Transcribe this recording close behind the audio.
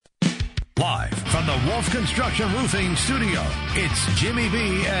Live from the Wolf Construction Roofing Studio, it's Jimmy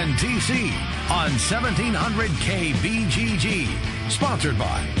B and TC on 1700 KBGG. Sponsored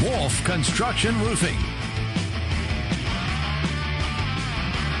by Wolf Construction Roofing.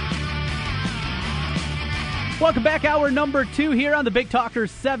 Welcome back. Hour number 2 here on the Big Talker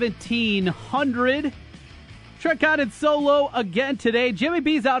 1700. Trent Condon solo again today. Jimmy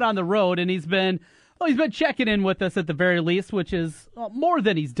B's out on the road, and he's been checking in with us at the very least, which is more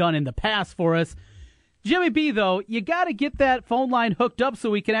than he's done in the past for us. Jimmy B, though, you got to get that phone line hooked up so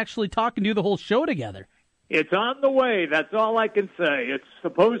we can actually talk and do the whole show together. It's on the way. That's all I can say. It's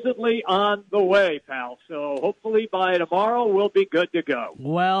supposedly on the way, pal. So hopefully by tomorrow we'll be good to go.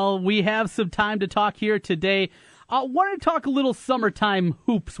 Well, we have some time to talk here today. I want to talk a little summertime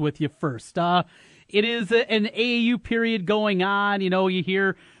hoops with you first. It is an AAU period going on. You know, you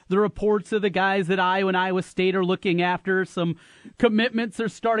hear the reports of the guys that Iowa and Iowa State are looking after. Some commitments are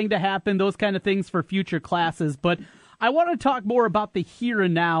starting to happen, those kind of things for future classes. But I want to talk more about the here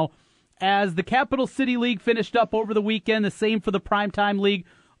and now as the Capital City League finished up over the weekend, the same for the Primetime League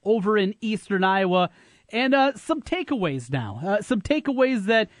over in Eastern Iowa. And some takeaways now, some takeaways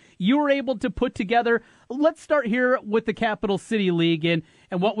that you were able to put together. Let's start here with the Capital City League and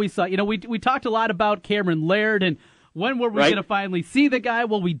what we saw. You know, we talked a lot about Cameron Laird and when were we going to finally see the guy?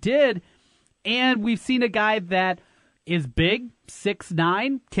 Well, we did, and we've seen a guy that is big,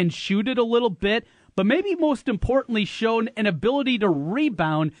 6'9", can shoot it a little bit, but maybe most importantly shown an ability to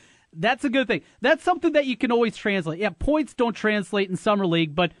rebound. That's a good thing. That's something that you can always translate. Yeah, points don't translate in Summer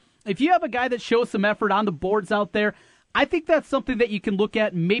League, but if you have a guy that shows some effort on the boards out there, I think that's something that you can look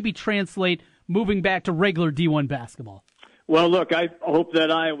at and maybe translate moving back to regular D1 basketball. Well, look, I hope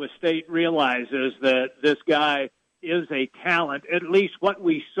that Iowa State realizes that this guy is a talent. At least what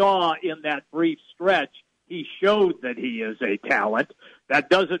we saw in that brief stretch, he showed that he is a talent. That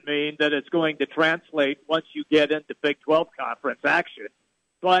doesn't mean that it's going to translate once you get into Big 12 conference action.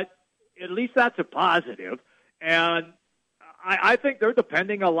 But at least that's a positive. And I think they're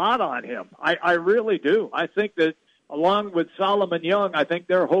depending a lot on him. I really do. I think that along with Solomon Young, I think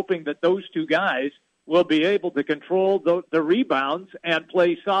they're hoping that those two guys will be able to control the rebounds and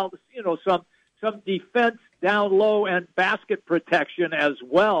play some defense down low and basket protection as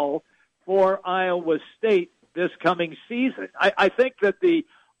well for Iowa State this coming season. I think that the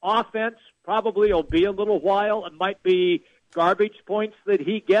offense probably will be a little while. It might be garbage points that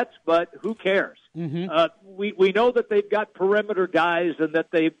he gets, but who cares? Mm-hmm. We know that they've got perimeter guys and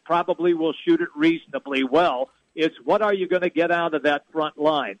that they probably will shoot it reasonably well. It's what are you going to get out of that front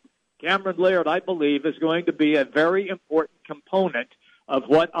line? Cameron Laird, I believe, is going to be a very important component of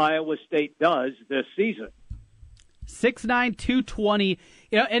what Iowa State does this season. 6'9", 220,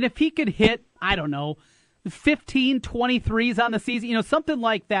 and if he could hit, 15, 23s on the season, something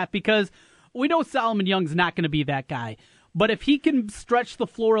like that, because we know Solomon Young's not going to be that guy. But if he can stretch the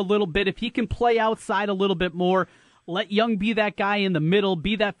floor a little bit, if he can play outside a little bit more, let Young be that guy in the middle,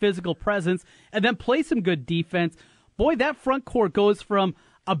 be that physical presence, and then play some good defense, boy, that front court goes from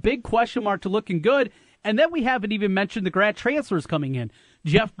a big question mark to looking good. And then we haven't even mentioned the grad transfers coming in.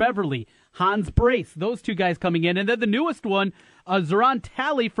 Jeff Beverly, Hans Brace, those two guys coming in. And then the newest one, Zoran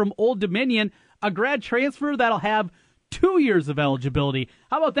Talley from Old Dominion, a grad transfer that'll have 2 years of eligibility.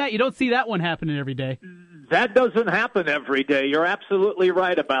 How about that? You don't see that one happening every day. That doesn't happen every day. You're absolutely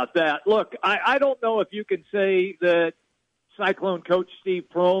right about that. Look, I don't know if you can say that Cyclone coach Steve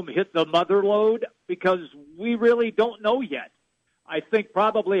Prohm hit the mother load because we really don't know yet. I think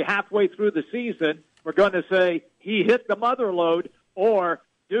probably halfway through the season, we're going to say he hit the mother load or,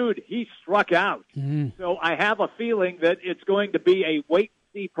 dude, he struck out. So I have a feeling that it's going to be a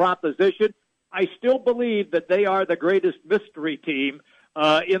wait-and-see proposition. I still believe that they are the greatest mystery team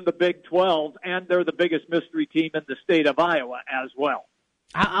in the Big 12, and they're the biggest mystery team in the state of Iowa as well.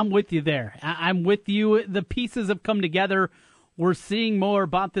 I'm with you there. I'm with you. The pieces have come together. We're seeing more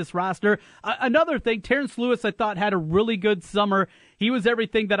about this roster. Another thing, Terrence Lewis, I thought, had a really good summer. He was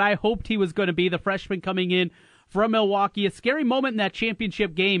everything that I hoped he was going to be, the freshman coming in from Milwaukee. A scary moment in that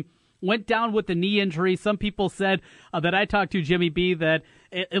championship game. Went down with the knee injury. Some people said that I talked to Jimmy B that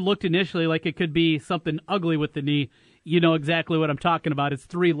it looked initially like it could be something ugly with the knee. You know exactly what I'm talking about. It's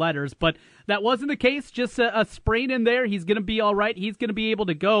 3 letters. But that wasn't the case. Just a sprain in there. He's going to be all right. He's going to be able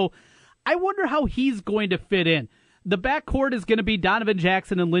to go. I wonder how he's going to fit in. The backcourt is going to be Donovan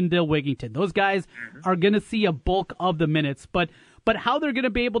Jackson and Lindell Wigington. Those guys are going to see a bulk of the minutes. But how they're going to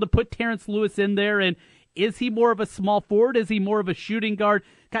be able to put Terrence Lewis in there, and is he more of a small forward? Is he more of a shooting guard?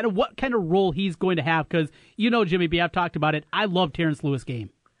 Kind of what kind of role he's going to have? Because Jimmy B, I've talked about it. I love Terrence Lewis' game.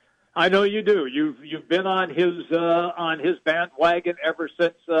 I know you do. You've been on his bandwagon ever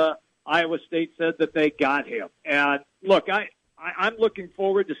since Iowa State said that they got him. And look, I'm looking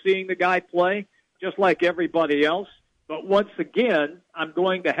forward to seeing the guy play, just like everybody else. But once again, I'm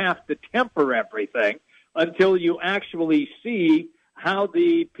going to have to temper everything until you actually see how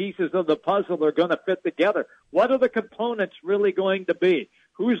the pieces of the puzzle are going to fit together. What are the components really going to be?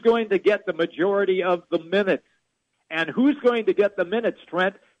 Who's going to get the majority of the minutes? And who's going to get the minutes,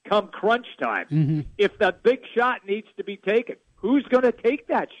 Trent, come crunch time? Mm-hmm. If that big shot needs to be taken, who's going to take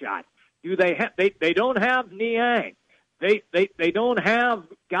that shot? Do they have? They don't have Niang. They don't have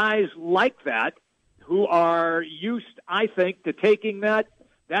guys like that who are used, I think, to taking that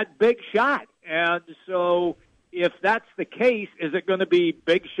big shot. And so if that's the case, is it going to be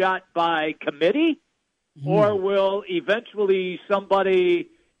big shot by committee? Or will eventually somebody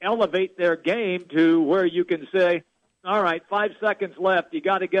elevate their game to where you can say, all right, 5 seconds left, you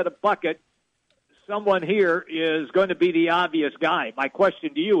got to get a bucket. Someone here is going to be the obvious guy. My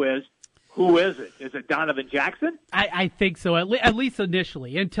question to you is, who is it? Is it Donovan Jackson? I think so, at least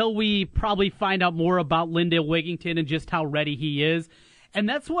initially, until we probably find out more about Lindale Wigington and just how ready he is. And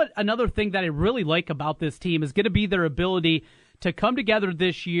that's what another thing that I really like about this team is going to be their ability to come together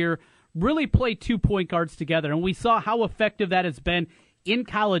this year, really play 2 point guards together. And we saw how effective that has been in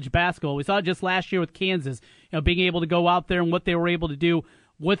college basketball. We saw it just last year with Kansas, being able to go out there and what they were able to do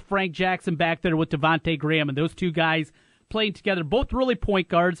with Frank Jackson back there with Devontae Graham, and those two guys playing together, both really point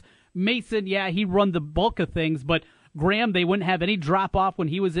guards. Mason, yeah, he run the bulk of things, but Graham, they wouldn't have any drop-off when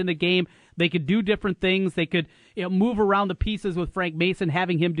he was in the game. They could do different things. They could move around the pieces with Frank Mason,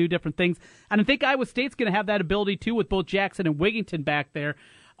 having him do different things. And I think Iowa State's going to have that ability, too, with both Jackson and Wigington back there.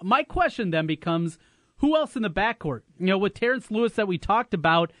 My question then becomes, who else in the backcourt? With Terrence Lewis that we talked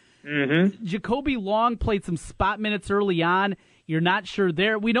about, Jacoby Long played some spot minutes early on. You're not sure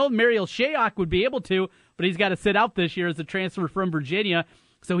there. We know Mariel Shayok would be able to, but he's got to sit out this year as a transfer from Virginia,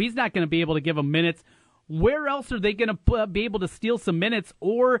 so he's not going to be able to give him minutes. Where else are they going to be able to steal some minutes,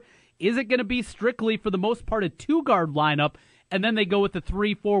 or is it going to be strictly, for the most part, a two-guard lineup, and then they go with the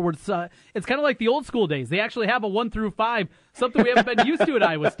 3 forwards? It's kind of like the old school days. They actually have a 1 through 5, something we haven't been used to at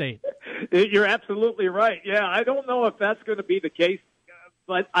Iowa State. You're absolutely right. Yeah, I don't know if that's going to be the case,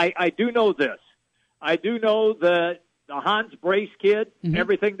 but I do know this. I do know that the Hans Brace kid,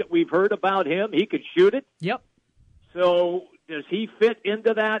 everything that we've heard about him, he could shoot it. Yep. So does he fit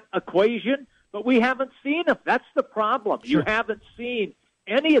into that equation? But we haven't seen him. That's the problem. Sure. You haven't seen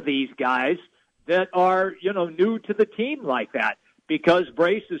any of these guys that are, new to the team like that, because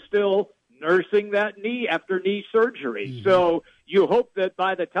Brace is still nursing that knee after knee surgery. Mm-hmm. So you hope that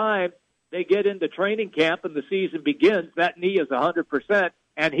by the time they get into training camp and the season begins, that knee is 100%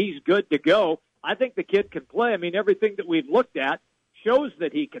 and he's good to go. I think the kid can play. I mean, everything that we've looked at shows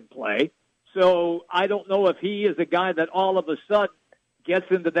that he can play. So I don't know if he is a guy that all of a sudden gets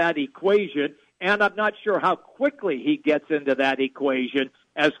into that equation, and I'm not sure how quickly he gets into that equation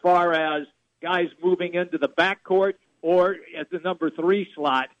as far as guys moving into the backcourt or at the number 3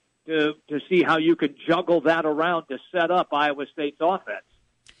 slot to see how you can juggle that around to set up Iowa State's offense.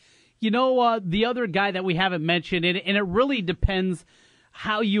 The other guy that we haven't mentioned, and it really depends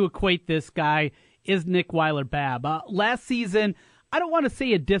how you equate this guy, is Nick Weiler-Babb. Last season, I don't want to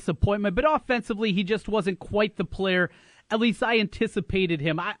say a disappointment, but offensively, he just wasn't quite the player. At least I anticipated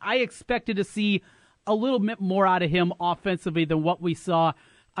him. I expected to see a little bit more out of him offensively than what we saw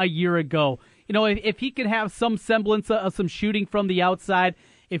a year ago. If he can have some semblance of some shooting from the outside,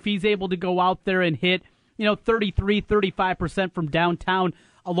 if he's able to go out there and hit, 33, 35% from downtown,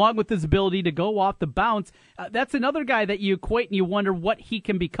 along with his ability to go off the bounce, that's another guy that you equate and you wonder what he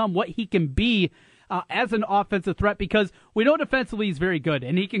can become, what he can be as an offensive threat, because we know defensively he's very good,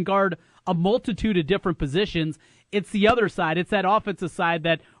 and he can guard a multitude of different positions. It's the other side. It's that offensive side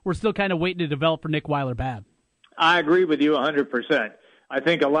that we're still kind of waiting to develop for Nick Weiler-Babb. I agree with you 100%. I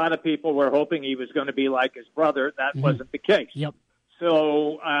think a lot of people were hoping he was going to be like his brother. That wasn't the case. Yep.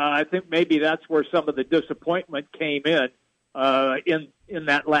 So I think maybe that's where some of the disappointment came in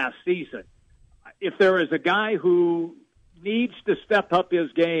that last season. If there is a guy who needs to step up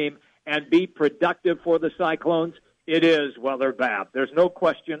his game and be productive for the Cyclones, it is Weiler-Babb. There's no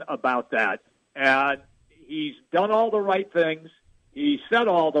question about that. And he's done all the right things. He said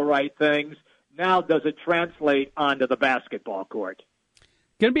all the right things. Now does it translate onto the basketball court?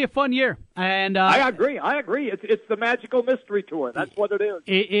 Going to be a fun year. And I agree. It's the Magical Mystery Tour. That's what it is.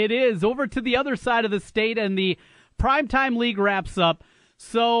 It is. Over to the other side of the state, and the Primetime League wraps up.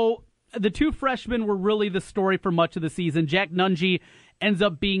 So the 2 freshmen were really the story for much of the season. Jack Nunge ends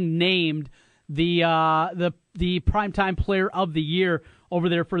up being named the Primetime Player of the Year over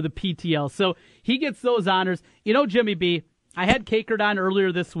there for the PTL. So he gets those honors. Jimmy B, I had Kakert on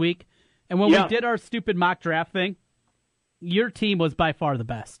earlier this week. And when we did our stupid mock draft thing, your team was by far the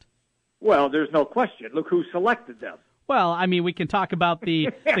best. Well, there's no question. Look who selected them. Well, I mean, we can talk about the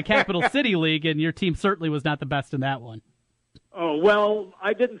Capital City League, and your team certainly was not the best in that one. Oh, well,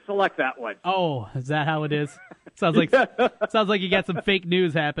 I didn't select that one. Oh, is that how it is? Sounds like you got some fake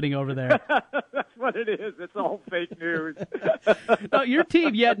news happening over there. That's what it is. It's all fake news. No, your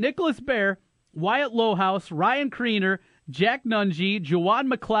team, you had Nicholas Baer, Wyatt Lohaus, Ryan Kriener, Jack Nunge,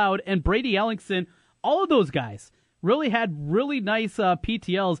 Juwan McLeod, and Brady Ellingson. All of those guys really had really nice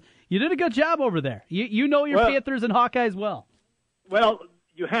PTLs. You did a good job over there. You know your Panthers and Hawkeyes well. Well,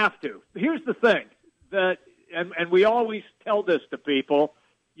 you have to. Here's the thing, and we always tell this to people,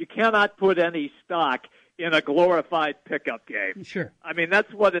 you cannot put any stock in a glorified pickup game. Sure. I mean,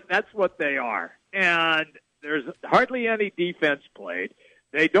 that's what they are. And there's hardly any defense played.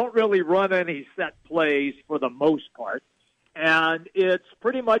 They don't really run any set plays for the most part. And it's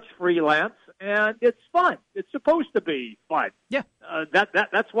pretty much freelance, and it's fun. It's supposed to be fun. Yeah.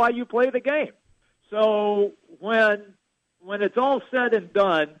 That's why you play the game. So when it's all said and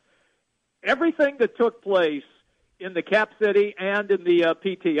done, everything that took place in the Cap City and in the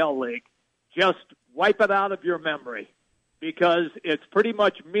PTL League, just wipe it out of your memory because it's pretty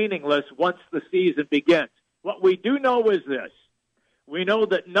much meaningless once the season begins. What we do know is this. We know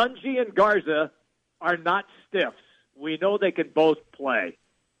that Nunge and Garza are not stiffs. We know they can both play,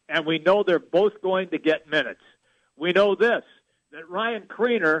 and we know they're both going to get minutes. We know this, that Ryan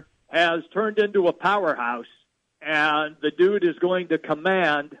Kriener has turned into a powerhouse, and the dude is going to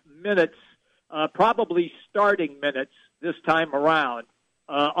command minutes, probably starting minutes this time around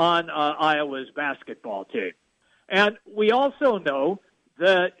on Iowa's basketball team. And we also know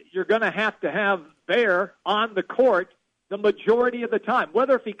that you're going to have Baer on the court the majority of the time,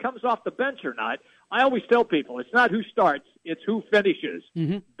 whether if he comes off the bench or not. I always tell people it's not who starts, it's who finishes.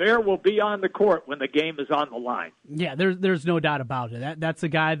 Mm-hmm. Baer will be on the court when the game is on the line. Yeah, there's no doubt about it. That's a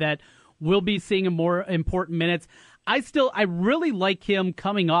guy that will be seeing more important minutes. I really like him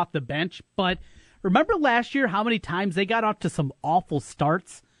coming off the bench, but remember last year how many times they got off to some awful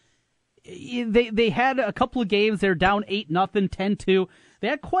starts? They had a couple of games, they're down 8-0, 10-2. They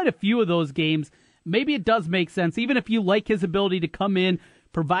had quite a few of those games. Maybe it does make sense, even if you like his ability to come in,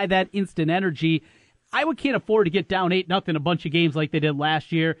 provide that instant energy. Iowa can't afford to get down 8-0 a bunch of games like they did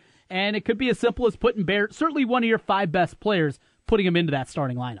last year, and it could be as simple as putting Baer, certainly one of your 5 best players, putting him into that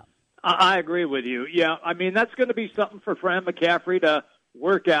starting lineup. I agree with you. Yeah, I mean, that's going to be something for Fran McCaffrey to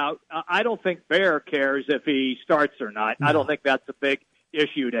work out. I don't think Baer cares if he starts or not. No. I don't think that's a big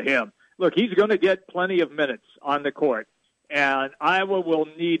issue to him. Look, he's going to get plenty of minutes on the court, and Iowa will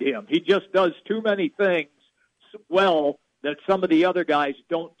need him. He just does too many things well that some of the other guys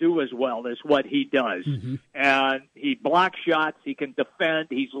don't do as well as what he does. Mm-hmm. And he blocks shots, he can defend,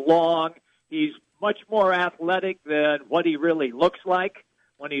 he's long, he's much more athletic than what he really looks like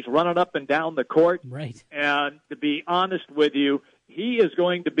when he's running up and down the court. Right. And to be honest with you, he is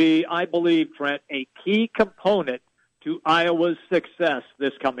going to be, I believe, Trent, a key component to Iowa's success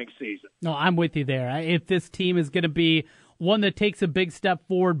this coming season. No, I'm with you there. If this team is going to be one that takes a big step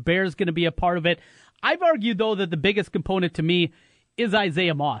forward, Baer's going to be a part of it. I've argued, though, that the biggest component to me is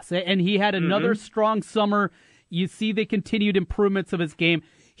Isaiah Moss, and he had another strong summer. You see the continued improvements of his game.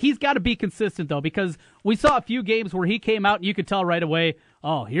 He's got to be consistent, though, because we saw a few games where he came out and you could tell right away,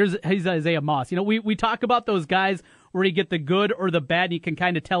 oh, he's Isaiah Moss. You know, we talk about those guys where you get the good or the bad, and you can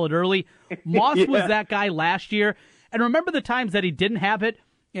kind of tell it early. Moss was that guy last year. And remember the times that he didn't have it?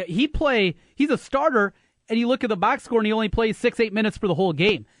 He's a starter, and you look at the box score, and he only plays 6-8 minutes for the whole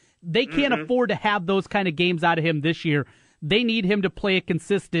game. They can't afford to have those kind of games out of him this year. They need him to play a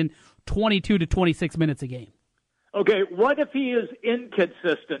consistent 22 to 26 minutes a game. Okay, what if he is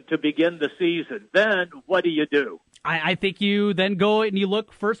inconsistent to begin the season? Then what do you do? I think you then go and you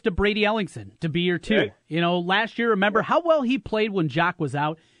look first to Brady Ellingson to be your 2. Okay. You know, last year, remember how well he played when Jock was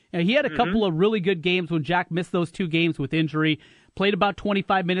out. You know, he had a couple of really good games when Jock missed those 2 games with injury. Played about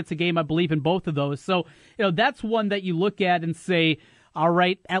 25 minutes a game, I believe, in both of those. So, you know, that's one that you look at and say, all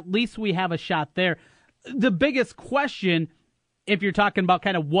right, at least we have a shot there. The biggest question, if you're talking about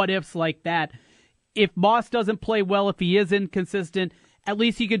kind of what-ifs like that, if Moss doesn't play well, if he is inconsistent, at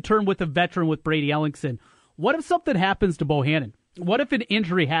least you can turn with a veteran with Brady Ellingson. What if something happens to Bohannon? What if an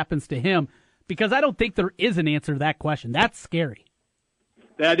injury happens to him? Because I don't think there is an answer to that question. That's scary.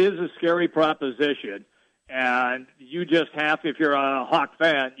 That is a scary proposition. And you just have, if you're a Hawk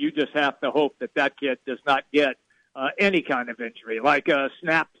fan, you just have to hope that kid does not get any kind of injury, like a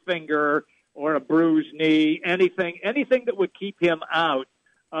snapped finger or a bruised knee, anything that would keep him out,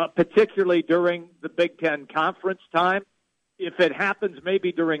 particularly during the Big Ten conference time. if it happens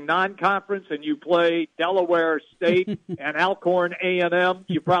maybe during non-conference and you play Delaware State and Alcorn A&M,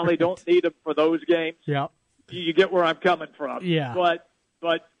 you probably don't need them for those games. Yeah. You get where I'm coming from. Yeah.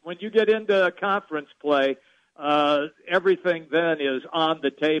 But when you get into conference play, everything then is on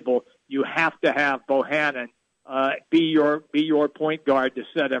the table. You have to have Bohannon be your point guard to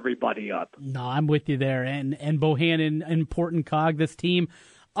set everybody up. No, I'm with you there. And Bohannon, important cog. This team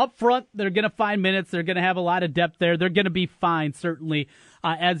up front, they're going to find minutes. They're going to have a lot of depth there. They're going to be fine, certainly,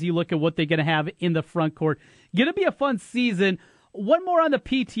 as you look at what they're going to have in the front court. Going to be a fun season. One more on the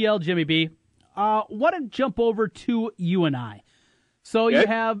PTL, Jimmy B. Want to jump over to UNI. So you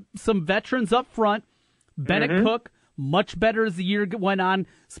have some veterans up front. Bennett Cook, much better as the year went on.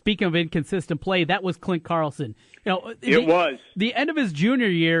 Speaking of inconsistent play, that was Clint Carlson. It was. The end of his junior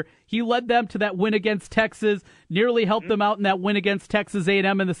year, he led them to that win against Texas, nearly helped them out in that win against Texas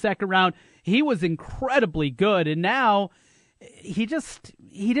A&M in the second round. He was incredibly good, and now he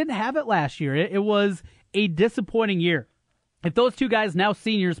didn't have it last year. It was a disappointing year. If those two guys, now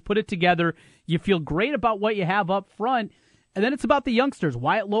seniors, put it together, you feel great about what you have up front, and then it's about the youngsters.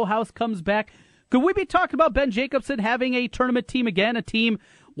 Wyatt Lohaus comes back. Could we be talking about Ben Jacobson having a tournament team again, a team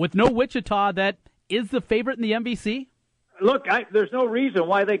with no Wichita that is the favorite in the MVC? Look, there's no reason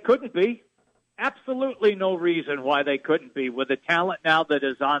why they couldn't be. Absolutely no reason why they couldn't be with the talent now that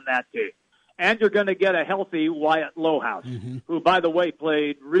is on that team. And you're going to get a healthy Wyatt Lohaus, who, by the way,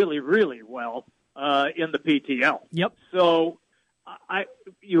 played really, really well in the PTL. Yep. So,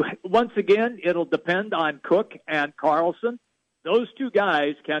 once again, it'll depend on Cook and Carlson. Those two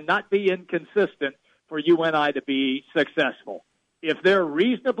guys cannot be inconsistent for UNI to be successful. If they're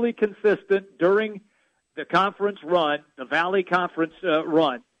reasonably consistent during the conference run, the Valley Conference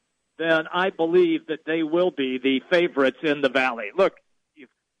run, then I believe that they will be the favorites in the Valley. Look,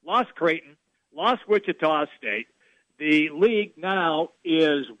 you've lost Creighton, lost Wichita State. The league now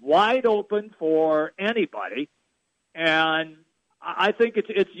is wide open for anybody, and I think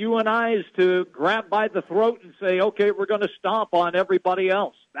it's UNI's to grab by the throat and say, okay, we're going to stomp on everybody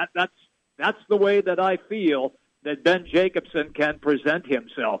else. That's the way that I feel that Ben Jacobson can present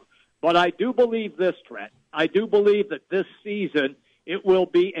himself. But I do believe this, Trent. I do believe that this season it will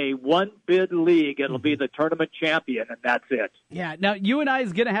be a one-bid league. It'll be the tournament champion, and that's it. Yeah, now UNI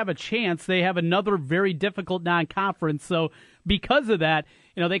is going to have a chance. They have another very difficult non-conference, so because of that,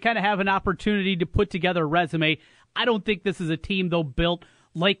 they kind of have an opportunity to put together a resume. I don't think this is a team, though, built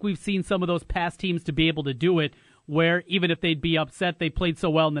like we've seen some of those past teams to be able to do it, where even if they'd be upset, they played so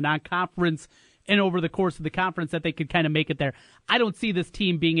well in the non-conference and over the course of the conference that they could kind of make it there. I don't see this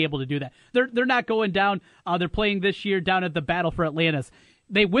team being able to do that. They're not going down. They're playing this year down at the Battle for Atlantis.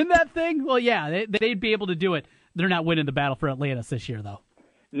 They win that thing? Well, yeah, they'd be able to do it. They're not winning the Battle for Atlantis this year, though.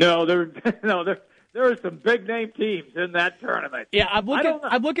 No, there are some big-name teams in that tournament. Yeah, I'm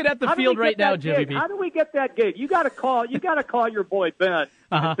looking at the field right now, Jimmy B. How do we get that gig? You got to call your boy Ben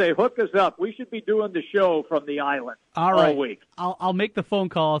and say, hook us up. We should be doing the show from the island all week. I'll make the phone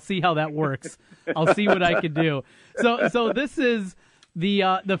call. I'll see how that works. I'll see what I can do. So this is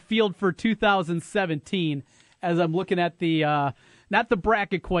the field for 2017. As I'm looking at the not the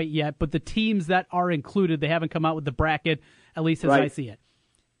bracket quite yet, but the teams that are included. They haven't come out with the bracket, at least as I see it.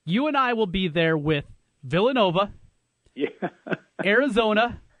 You and I will be there with Villanova,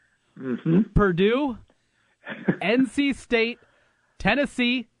 Arizona, Purdue, NC State,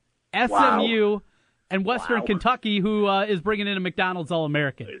 Tennessee, SMU, and Western Kentucky, who is bringing in a McDonald's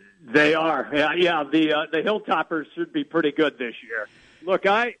All-American. They are. Yeah. The Hilltoppers should be pretty good this year. Look,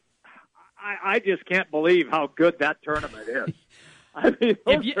 I just can't believe how good that tournament is. I mean,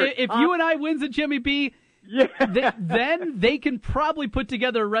 if UNI wins it, Jimmy B., then they can probably put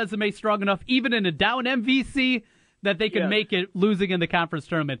together a resume strong enough, even in a down MVC, that they can make it losing in the conference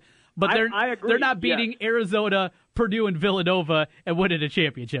tournament. But they're not beating Arizona, Purdue, and Villanova and winning a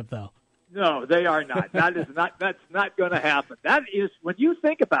championship, though. No, they are not. That's not going to happen. That is, when you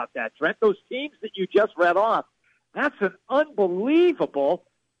think about that, Trent, those teams that you just read off, that's an unbelievable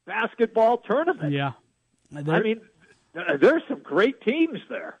basketball tournament. Yeah. I mean, there's some great teams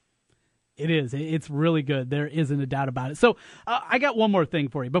there. It is. It's really good. There isn't a doubt about it. So I got one more thing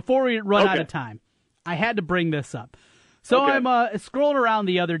for you. Before we run out of time, I had to bring this up. So I'm scrolling around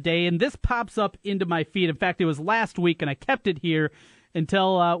the other day, and this pops up into my feed. In fact, it was last week, and I kept it here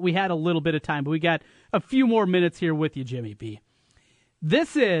until we had a little bit of time. But we got a few more minutes here with you, Jimmy B.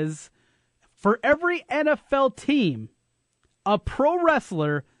 This is, for every NFL team, a pro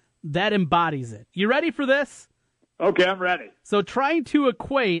wrestler that embodies it. You ready for this? Okay, I'm ready. So trying to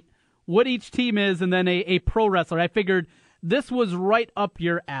equate what each team is and then a pro wrestler, I figured this was right up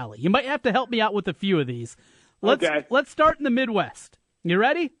your alley. You might have to help me out with a few of these. Let's start in the Midwest. You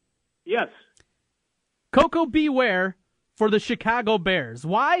ready? Yes. Coco Beware for the Chicago Bears.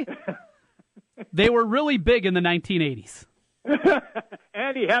 Why? They were really big in the 1980s.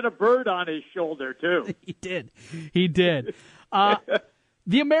 And he had a bird on his shoulder, too. He did.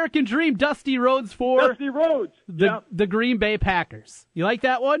 The American Dream, Dusty Rhodes for the Green Bay Packers. You like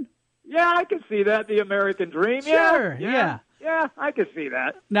that one? Yeah, I can see that. The American Dream. Sure, yeah. Yeah, I can see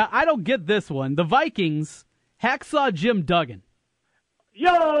that. Now, I don't get this one. The Vikings, Hacksaw Jim Duggan.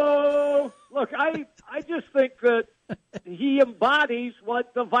 Yo! Look, I just think that he embodies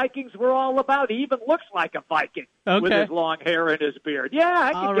what the Vikings were all about. He even looks like a Viking with his long hair and his beard. Yeah,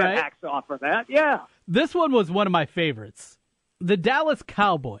 I can get Hacksaw for that, yeah. This one was one of my favorites. The Dallas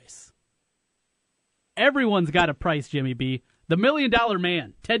Cowboys. Everyone's got a price, Jimmy B. The $1 Million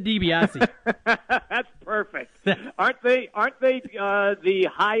Man, Ted DiBiase. That's perfect. Aren't they the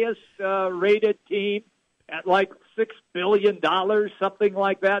highest rated team at like $6 billion, something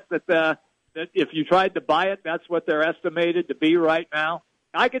like that? That if you tried to buy it, that's what they're estimated to be right now.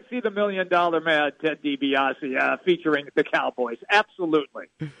 I could see the $1 Million Man, Ted DiBiase, featuring the Cowboys. Absolutely.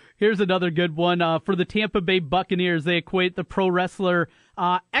 Here's another good one. For the Tampa Bay Buccaneers, they equate the pro wrestler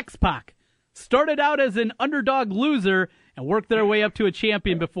X-Pac. Started out as an underdog loser and worked their way up to a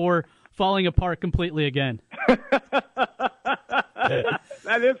champion before falling apart completely again.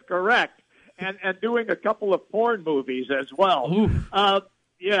 That is correct. And doing a couple of porn movies as well.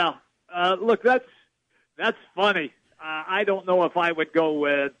 Look, that's funny. I don't know if I would go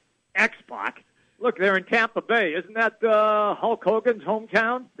with X-Pac. Look, they're in Tampa Bay. Isn't that Hulk Hogan's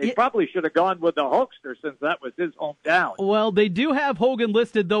hometown? They probably should have gone with the Hulkster since that was his hometown. Well, they do have Hogan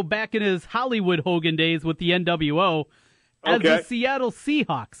listed, though, back in his Hollywood Hogan days with the NWO as the Seattle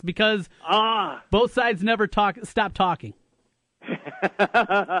Seahawks because both sides never stop talking.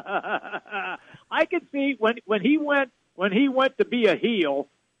 I could see when he went to be a heel,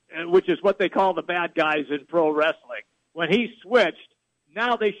 which is what they call the bad guys in pro wrestling. When he switched,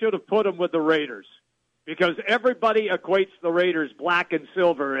 now they should have put him with the Raiders because everybody equates the Raiders black and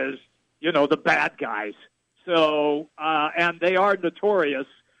silver as, the bad guys. So, and they are notorious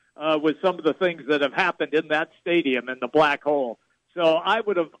with some of the things that have happened in that stadium in the black hole. So I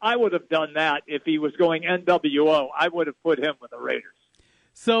would have done that if he was going NWO. I would have put him with the Raiders.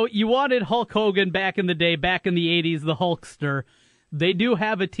 So you wanted Hulk Hogan back in the day, back in the 80s, the Hulkster. They do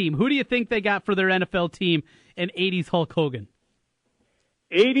have a team. Who do you think they got for their NFL team in 80s Hulk Hogan?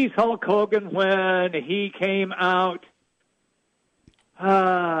 80s Hulk Hogan when he came out,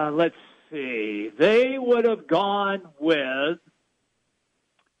 let's see. They would have gone with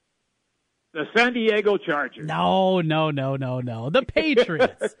the San Diego Chargers. No. The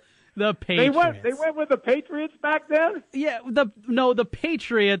Patriots. The Patriots. They went with the Patriots back then? Yeah, the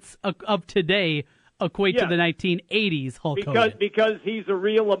Patriots of today equate to the 1980s Hulk Hogan. Because he's a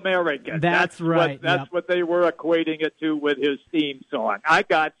real American. That's right. That's what they were equating it to with his theme song. I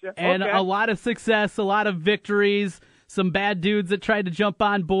gotcha. And a lot of success, a lot of victories, some bad dudes that tried to jump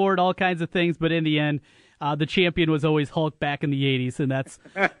on board, all kinds of things. But in the end, the champion was always Hulk back in the 80s, and that's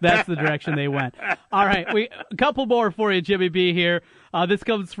the direction they went. All right, a couple more for you, Jimmy B. here. This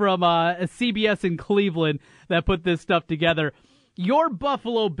comes from a CBS in Cleveland that put this stuff together. Your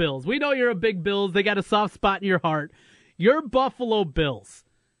Buffalo Bills. We know you're a big Bills. They got a soft spot in your heart. Your Buffalo Bills.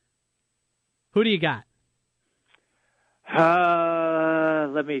 Who do you got?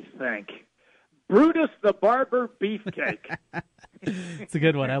 Let me think. Brutus the Barber Beefcake. It's a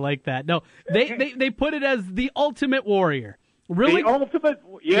good one. I like that. No, they put it as the Ultimate Warrior. Really? The Ultimate?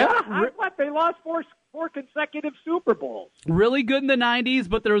 Yeah. What? They lost four consecutive Super Bowls. Really good in the 90s,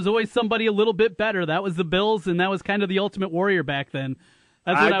 but there was always somebody a little bit better. That was the Bills, and that was kind of the Ultimate Warrior back then.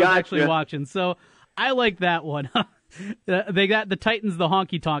 That's what I was actually watching. So I like that one. They got the Titans, the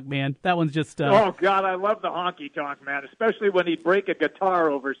honky tonk man. That one's just. Oh God, I love the honky tonk man, especially when he'd break a guitar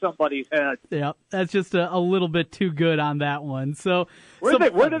over somebody's head. Yeah, that's just a little bit too good on that one. So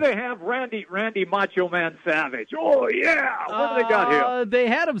where do they have Randy Macho Man Savage? Oh yeah, where do they got him? They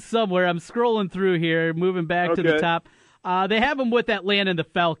had him somewhere. I'm scrolling through here, moving back to the top. They have him with Atlanta and the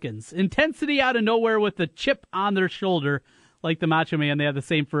Falcons. Intensity out of nowhere with the chip on their shoulder, like the Macho Man. They have the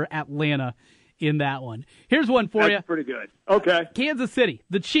same for Atlanta in that one. Here's one for you. That's pretty good. Okay. Kansas City,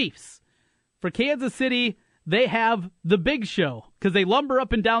 the Chiefs. For Kansas City, they have the Big Show because they lumber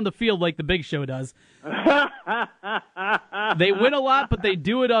up and down the field like the Big Show does. They win a lot, but they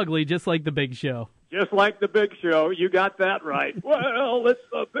do it ugly just like the Big Show. Just like the Big Show. You got that right. Well, it's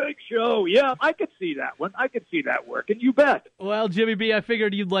the Big Show. Yeah, I could see that one. I could see that working. You bet. Well, Jimmy B, I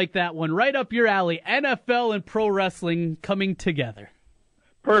figured you'd like that one. Right up your alley. NFL and pro wrestling coming together.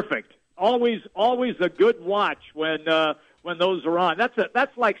 Perfect. always a good watch when those are on.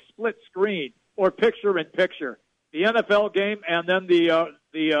 That's like split screen or picture in picture. The NFL game and then the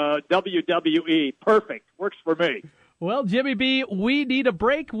WWE. Perfect. Works for me. Well, Jimmy B, we need a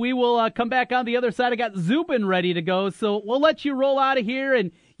break. We will come back on the other side. I got Zubin ready to go, so we'll let you roll out of here,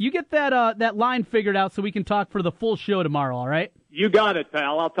 and you get that line figured out so we can talk for the full show tomorrow, all right? You got it,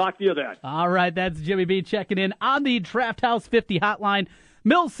 pal. I'll talk to you then. All right, that's Jimmy B checking in on the Draft House 50 hotline,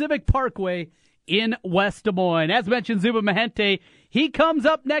 Mills Civic Parkway in West Des Moines. As mentioned, Zubin Mehenti, he comes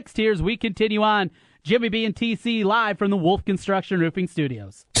up next here as we continue on. Jimmy B and TC live from the Wolf Construction Roofing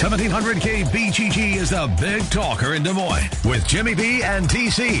Studios. 1700K BGG is the big talker in Des Moines with Jimmy B and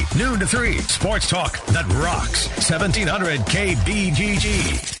TC. Noon to 3. Sports talk that rocks. 1700K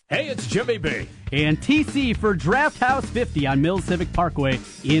BGG. Hey, it's Jimmy B. And TC for Draft House 50 on Mills Civic Parkway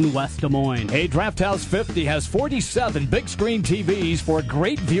in West Des Moines. Hey, Draft House 50 has 47 big screen TVs for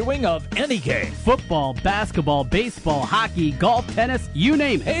great viewing of any game. Football, basketball, baseball, hockey, golf, tennis, you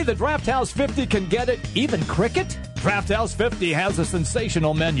name it. Hey, the Draft House 50 can get it, even cricket. Draft House 50 has a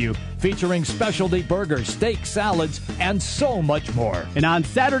sensational menu featuring specialty burgers, steak, salads, and so much more. And on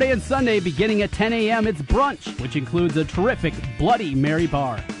Saturday and Sunday, beginning at 10 a.m., it's brunch, which includes a terrific Bloody Mary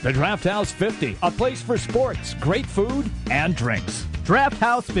bar. The Draft House 50, a place for sports, great food, and drinks. Draft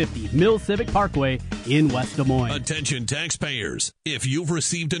House 50, Mills Civic Parkway in West Des Moines. Attention taxpayers. If you've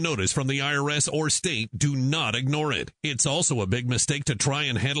received a notice from the IRS or state, do not ignore it. It's also a big mistake to try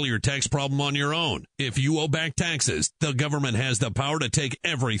and handle your tax problem on your own. If you owe back taxes, the government has the power to take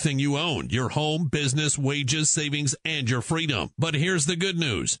everything you own, your home, business, wages, savings, and your freedom. But here's the good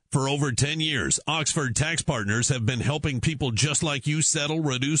news. For over 10 years, Oxford Tax Partners have been helping people just like you settle,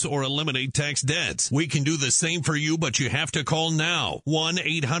 reduce, or eliminate tax debts. We can do the same for you, but you have to call now.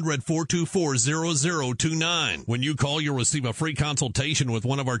 1-800-424-0029. When you call, you'll receive a free consultation with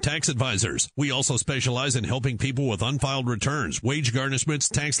one of our tax advisors. We also specialize in helping people with unfiled returns, wage garnishments,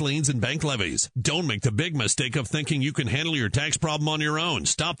 tax liens, and bank levies. Don't make the big mistake of thinking you can handle your tax problem on your own.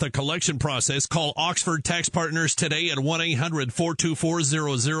 Stop the collection process. Call Oxford Tax Partners today at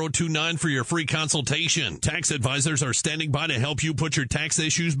 1-800-424-0029 for your free consultation. Tax advisors are standing by to help you put your tax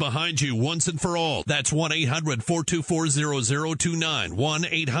issues behind you once and for all. That's 1-800-424-0029.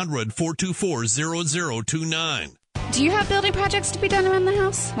 1-800-424-0029. Do you have building projects to be done around the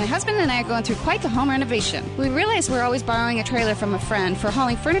house? My husband and I are going through quite the home renovation. We realize we're always borrowing a trailer from a friend for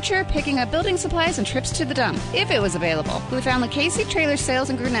hauling furniture, picking up building supplies, and trips to the dump, if it was available. We found Lucchese Trailer Sales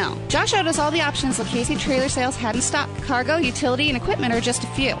in Grinnell. Josh showed us all the options Lucchese Trailer Sales had in stock. Cargo, utility, and equipment are just a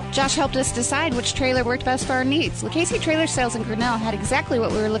few. Josh helped us decide which trailer worked best for our needs. Lucchese Trailer Sales in Grinnell had exactly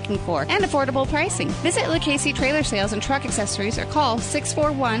what we were looking for, and affordable pricing. Visit Lucchese Trailer Sales and Truck Accessories or call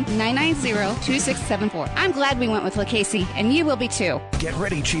 641-990-2674. I'm glad we went with Lucchese, and you will be too. Get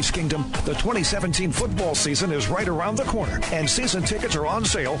ready, Chiefs Kingdom. The 2017 football season is right around the corner, and season tickets are on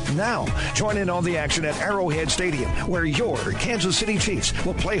sale now. Join in on the action at Arrowhead Stadium, where your Kansas City Chiefs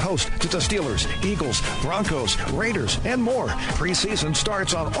will play host to the Steelers, Eagles, Broncos, Raiders, and more. Preseason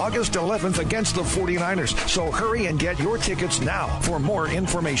starts on August 11th against the 49ers, so hurry and get your tickets now. For more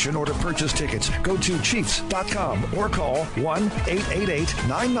information or to purchase tickets, go to Chiefs.com or call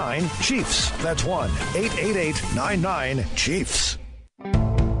 1-888-99-CHIEFS. That's 1-888-99-CHIEFS.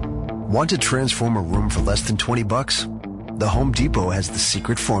 Want to transform a room for less than $20? The Home Depot has the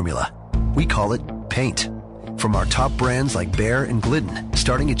secret formula. We call it paint. From our top brands like Behr and Glidden,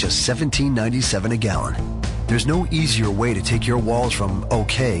 starting at just $17.97 a gallon. There's no easier way to take your walls from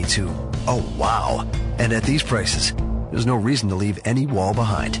okay to, oh wow. And at these prices, there's no reason to leave any wall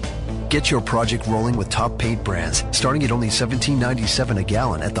behind. Get your project rolling with top paint brands, starting at only $17.97 a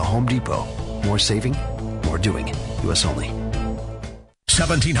gallon at the Home Depot. More saving, more doing. U.S. only.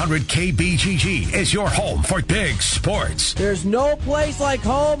 1700 KBGG is your home for big sports. There's no place like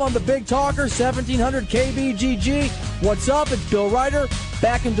home on the Big Talker, 1700 KBGG. What's up? It's Bill Ryder,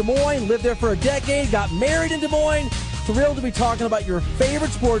 back in Des Moines, lived there for a decade, got married in Des Moines. Thrilled to be talking about your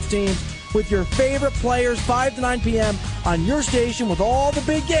favorite sports teams with your favorite players, 5 to 9 p.m. on your station with all the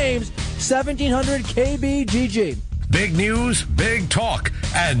big games, 1700 KBGG. Big news, big talk,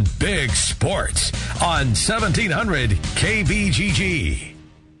 and big sports on 1700 KBGG.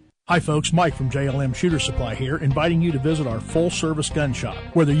 Hi folks, Mike from JLM Shooter Supply here, inviting you to visit our full-service gun shop.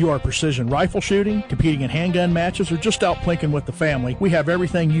 Whether you are precision rifle shooting, competing in handgun matches, or just out plinking with the family, we have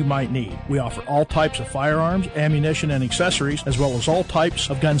everything you might need. We offer all types of firearms, ammunition, and accessories, as well as all types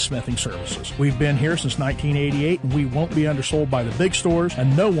of gunsmithing services. We've been here since 1988, and we won't be undersold by the big stores,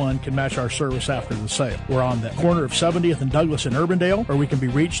 and no one can match our service after the sale. We're on the corner of 70th and Douglas in Urbandale, or we can be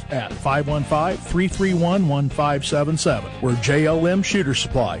reached at 515-331-1577. We're JLM Shooter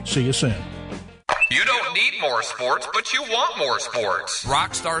Supply. See See you soon. You don't need more sports, but you want more sports.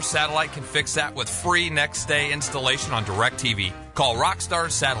 Rockstar Satellite can fix that with free next-day installation on DirecTV. Call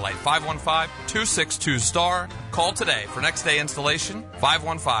Rockstar Satellite, 515-262-STAR. Call today for next-day installation,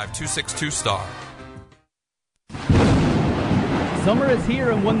 515-262-STAR. Summer is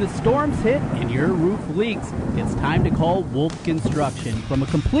here, and when the storms hit and your roof leaks, it's time to call Wolf Construction. From a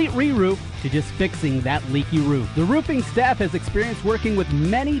complete re-roof to just fixing that leaky roof. The roofing staff has experience working with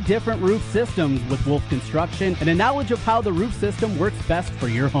many different roof systems with Wolf Construction and a knowledge of how the roof system works best for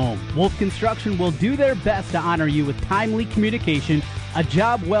your home. Wolf Construction will do their best to honor you with timely communication, a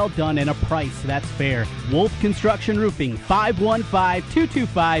job well done, and a price that's fair. Wolf Construction Roofing,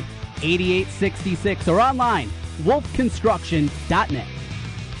 515-225-8866 or online, wolfconstruction.net.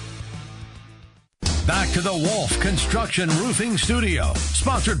 Back to the Wolf Construction Roofing Studio,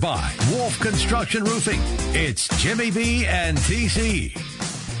 sponsored by Wolf Construction Roofing. It's Jimmy B and TC.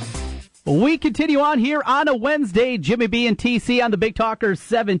 We continue on here on a Wednesday. Jimmy B and TC on the Big Talker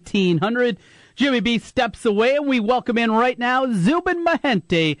 1700. Jimmy B steps away, and we welcome in right now Zubin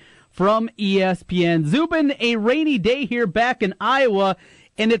Mehenti from ESPN. Zubin, a rainy day here back in Iowa,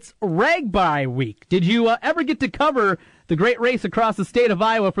 and it's Ragbri Week. Did you ever get to cover the great race across the state of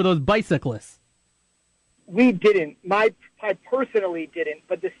Iowa for those bicyclists? We didn't. I personally didn't,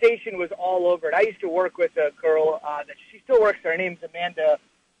 but the station was all over it. I used to work with a girl that she still works there. Her name's Amanda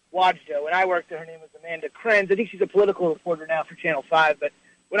Wajda. When I worked there, her name was Amanda Krenz. I think she's a political reporter now for Channel 5, but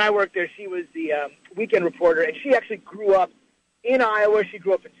when I worked there, she was the weekend reporter, and she actually grew up in Iowa. She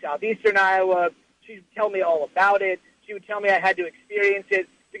grew up in southeastern Iowa. She would tell me all about it. She would tell me I had to experience it.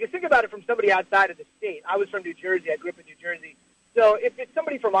 Because think about it from somebody outside of the state. I was from New Jersey. I grew up in New Jersey. So if it's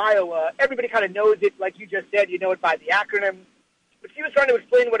somebody from Iowa, everybody kind of knows it, like you just said. You know it by the acronym. But she was trying to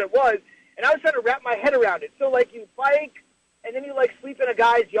explain what it was, and I was trying to wrap my head around it. So, like, you bike, and then you, like, sleep in a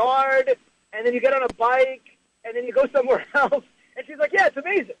guy's yard, and then you get on a bike, and then you go somewhere else. And she's like, yeah, it's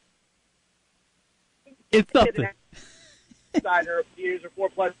amazing. It's something. Inside her years or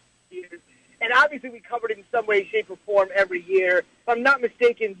 4+ years. And obviously we covered it in some way, shape, or form every year. If I'm not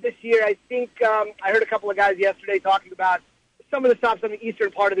mistaken, this year I think I heard a couple of guys yesterday talking about some of the stops on the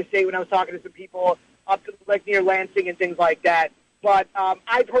eastern part of the state when I was talking to some people up to, like, near Lansing and things like that. But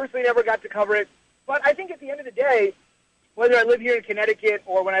I personally never got to cover it. But I think at the end of the day, whether I live here in Connecticut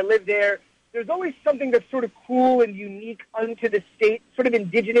or when I live there, there's always something that's sort of cool and unique unto the state, sort of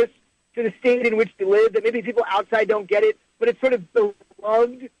indigenous to the state in which they live, that maybe people outside don't get it, but it's sort of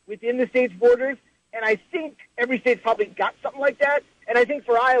beloved within the state's borders. And I think every state's probably got something like that. And I think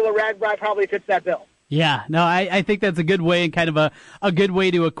for Iowa, Ragbri probably fits that bill. Yeah, no, I think that's a good way, and kind of a good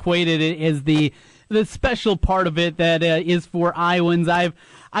way to equate it is the special part of it that is for Iowans. I've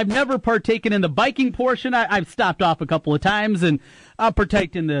never partaken in the biking portion. I've stopped off a couple of times, and I'll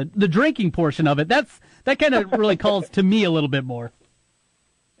partake in the drinking portion of it. That kind of really calls to me a little bit more.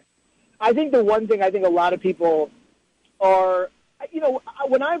 I think the one thing I think a lot of people are,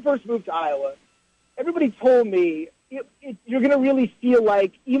 when I first moved to Iowa, everybody told me you're going to really feel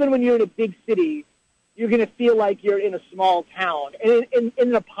like, even when you're in a big city, you're going to feel like you're in a small town, and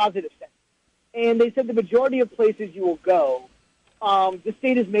in a positive sense. And they said the majority of places you will go, the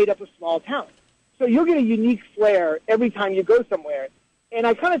state is made up of small towns. So you'll get a unique flair every time you go somewhere. And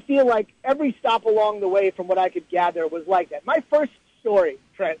I kind of feel like every stop along the way, from what I could gather, was like that. My first story,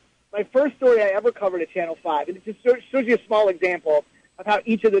 Trent, I ever covered at Channel 5, and it just shows you a small example of how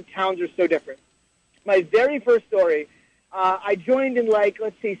each of the towns are so different. My very first story, I joined in,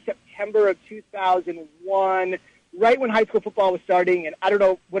 September of 2001, right when high school football was starting, and I don't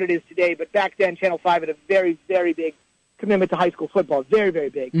know what it is today, but back then Channel 5 had a very, very big commitment to high school football, very, very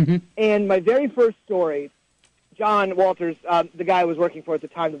big. Mm-hmm. And my very first story, John Walters, the guy I was working for at the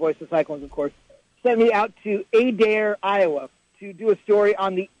time, the voice of Cyclones, of course, sent me out to Adair, Iowa, to do a story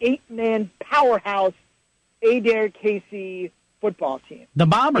on the 8-man powerhouse Adair KC football team. The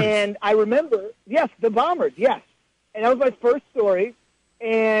Bombers. And I remember, yes, the Bombers, yes. And that was my first story.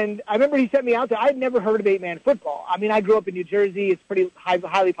 And I remember he sent me out there. I'd never heard of 8-man football. I mean, I grew up in New Jersey. It's a pretty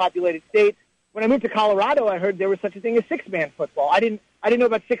highly populated state. When I moved to Colorado, I heard there was such a thing as 6-man football. I didn't know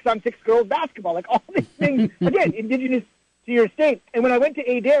about 6-on-6 girls basketball. Like, all these things, again, indigenous to your state. And when I went to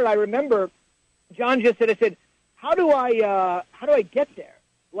Adair, I remember John just said, how do I get there?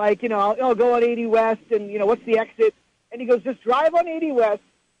 Like, I'll go on 80 West, and, what's the exit? And he goes, just drive on 80 West,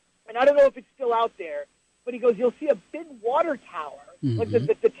 and I don't know if it's still out there, but he goes, you'll see a big water tower, mm-hmm. like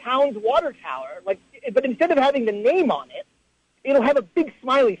the town's water tower, but instead of having the name on it, it'll have a big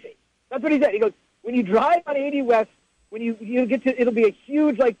smiley face. That's what he said. He goes, when you drive on 80 West, when you get to, it'll be a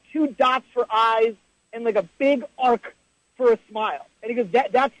huge, 2 dots for eyes and, a big arc for a smile. And he goes,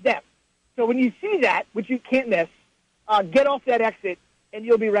 that's them. So when you see that, which you can't miss, get off that exit, and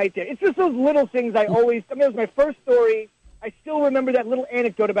you'll be right there. It's just those little things it was my first story. I still remember that little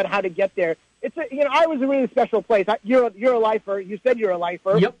anecdote about how to get there. Iowa's a really special place. You're a lifer. You said you're a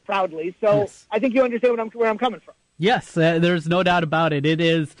lifer, yep. Proudly. So yes. I think you understand where I'm coming from. Yes, there's no doubt about it. It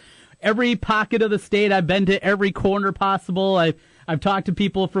is every pocket of the state. I've been to every corner possible. I've talked to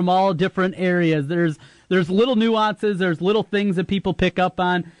people from all different areas. There's little nuances. There's little things that people pick up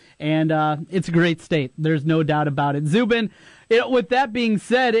on, and it's a great state. There's no doubt about it. Zubin, with that being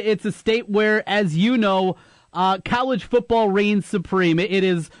said, it's a state where, as you know, college football reigns supreme. It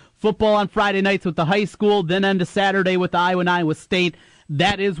is football on Friday nights with the high school, then on to Saturday with Iowa and Iowa State.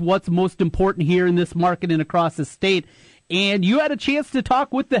 That is what's most important here in this market and across the state. And you had a chance to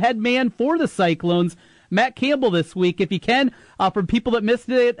talk with the head man for the Cyclones, Matt Campbell, this week. If you can, for people that missed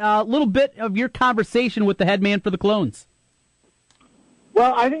it, a little bit of your conversation with the head man for the Clones.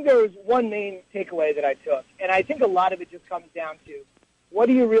 Well, I think there was one main takeaway that I took, and I think a lot of it just comes down to, what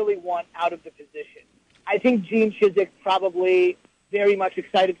do you really want out of the position? I think Gene Chizik probably very much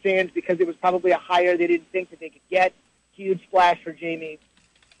excited fans because it was probably a hire they didn't think that they could get. Huge splash for Jamie.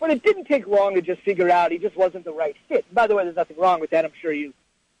 But it didn't take long to just figure out he just wasn't the right fit. By the way, there's nothing wrong with that. I'm sure you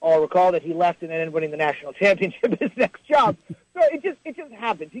all recall that he left and ended up winning the national championship his next job. So it just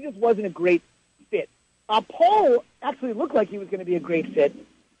happens. He just wasn't a great fit. Paul actually looked like he was going to be a great fit.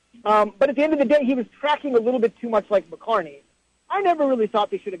 But at the end of the day, he was tracking a little bit too much like McCarney. I never really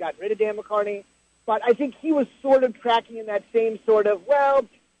thought they should have gotten rid of Dan McCarney. But I think he was sort of tracking in that same sort of, well,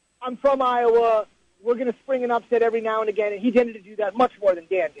 I'm from Iowa, we're going to spring an upset every now and again, and he tended to do that much more than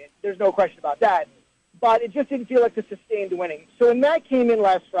Dan did. There's no question about that. But it just didn't feel like the sustained winning. So when Matt came in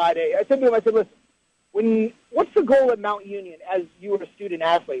last Friday, I said to him, listen, what's the goal at Mount Union as you were a student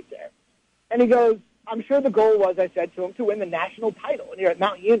athlete there? And he goes, I'm sure the goal was, I said to him, to win the national title, and you're at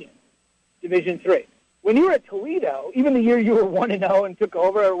Mount Union, Division III. When you were at Toledo, even the year you were 1-0 and took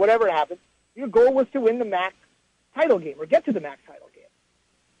over or whatever happened, your goal was to win the MAC title game or get to the MAC title game.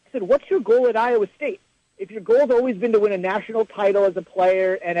 I said, what's your goal at Iowa State? If your goal's always been to win a national title as a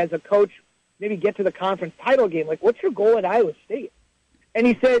player and as a coach, maybe get to the conference title game, what's your goal at Iowa State? And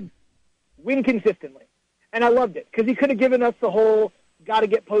he said, win consistently. And I loved it because he could have given us the whole got to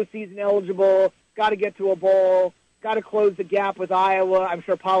get postseason eligible, got to get to a bowl, got to close the gap with Iowa. I'm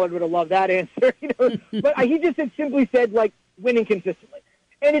sure Pollard would have loved that answer. But he just simply said, winning consistently.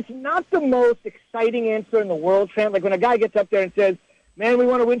 And it's not the most exciting answer in the world, Trent. When a guy gets up there and says, man, we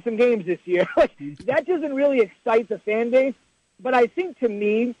want to win some games this year. That doesn't really excite the fan base. But I think, to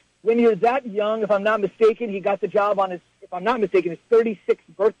me, when you're that young, if I'm not mistaken, he got the job on his 36th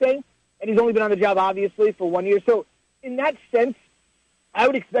birthday. And he's only been on the job, obviously, for 1 year. So in that sense, I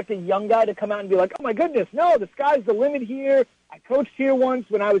would expect a young guy to come out and be like, oh, my goodness, no, the sky's the limit here. I coached here once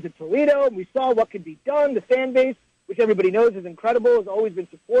when I was at Toledo, and we saw what could be done. The fan base, which everybody knows is incredible, has always been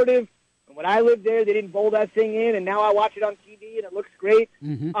supportive. And when I lived there, they didn't bowl that thing in, and now I watch it on TV, and it looks great.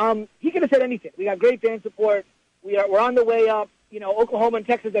 Mm-hmm. He could have said anything. We got great fan support. We're on the way up. Oklahoma and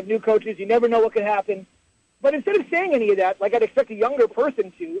Texas have new coaches. You never know what could happen. But instead of saying any of that, I'd expect a younger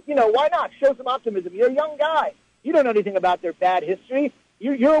person to, why not? Show some optimism. You're a young guy. You don't know anything about their bad history.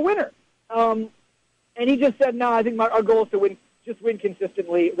 You're a winner. And he just said, no, I think our goal is to win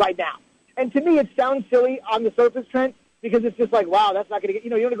consistently right now. And to me, it sounds silly on the surface, Trent, because it's just wow, that's not going to get,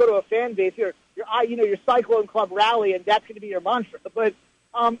 you want to go to a fan base, your Cyclone Club rally, and that's going to be your mantra. But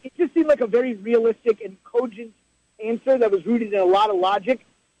it just seemed like a very realistic and cogent answer that was rooted in a lot of logic.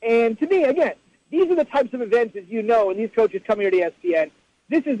 And to me, again, these are the types of events, as you know, and these coaches come here to ESPN.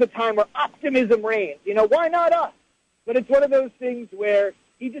 This is the time where optimism reigns. Why not us? But it's one of those things where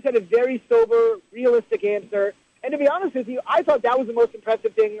he just had a very sober, realistic answer. And to be honest with you, I thought that was the most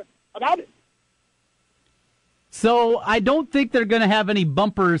impressive thing about it. So I don't think they're going to have any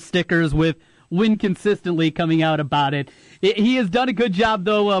bumper stickers with win consistently coming out about it. He has done a good job,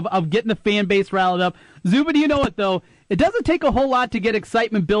 though, of getting the fan base riled up. Zuba, do you know what, though? It doesn't take a whole lot to get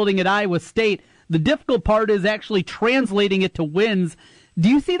excitement building at Iowa State. The difficult part is actually translating it to wins. Do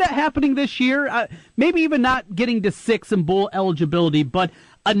you see that happening this year? Maybe even not getting to 6 in bowl eligibility, but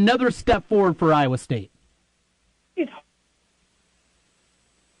another step forward for Iowa State. It's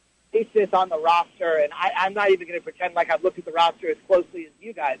basis on the roster, and I'm not even going to pretend like I've looked at the roster as closely as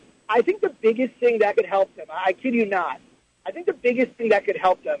you guys. I think the biggest thing that could help them, I kid you not, I think the biggest thing that could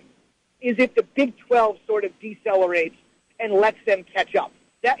help them is if the Big 12 sort of decelerates and lets them catch up.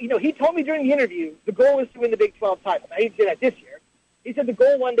 That, he told me during the interview the goal is to win the Big 12 title. Now, he didn't say that this year. He said the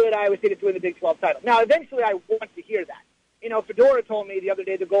goal one day at Iowa State is to win the Big 12 title. Now, eventually I want to hear that. Fedora told me the other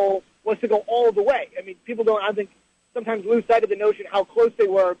day the goal was to go all the way. I mean, people don't, I think, sometimes lose sight of the notion how close they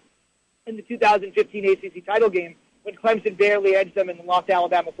were in the 2015 ACC title game when Clemson barely edged them and lost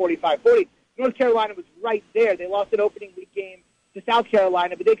Alabama 45-40. North Carolina was right there. They lost an opening week game to South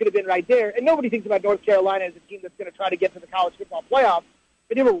Carolina, but they could have been right there. And nobody thinks about North Carolina as a team that's going to try to get to the college football playoff,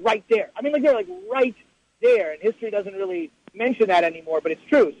 but they were right there. I mean, like, they're like right there, and history doesn't really mention that anymore, but it's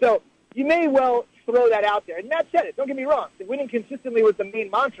true. So you may well throw that out there. And Matt said it. Don't get me wrong. The winning consistently was the main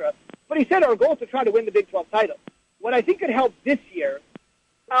mantra, but he said our goal is to try to win the Big 12 title. What I think could help this year,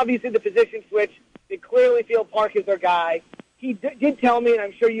 obviously the position switch. They clearly feel Park is their guy. He did tell me, and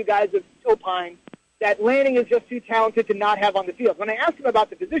I'm sure you guys have opined, that Lanning is just too talented to not have on the field. When I asked him about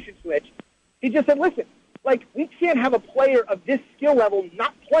the position switch, he just said, listen, like, we can't have a player of this skill level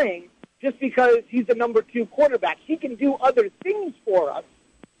not playing just because he's the number 2 quarterback. He can do other things for us,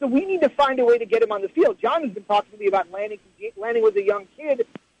 so we need to find a way to get him on the field. John has been talking to me about Lanning. Lanning was a young kid,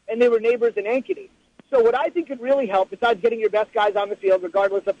 and they were neighbors in Ankeny. So what I think could really help, besides getting your best guys on the field,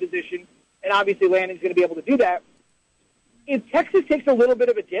 regardless of position, and obviously Lanning's going to be able to do that, if Texas takes a little bit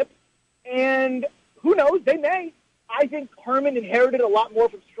of a dip, and who knows, they may. I think Herman inherited a lot more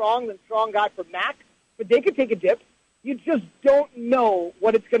from Strong than Strong got from Mack, but they could take a dip. You just don't know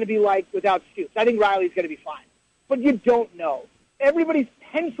what it's going to be like without Stoops. I think Riley's going to be fine, but you don't know. Everybody's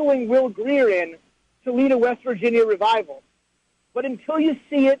penciling Will Grier in to lead a West Virginia revival, but until you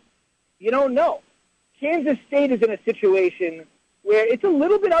see it, you don't know. Kansas State is in a situation where it's a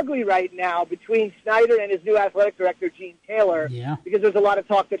little bit ugly right now between Snyder and his new athletic director, Gene Taylor, because there's a lot of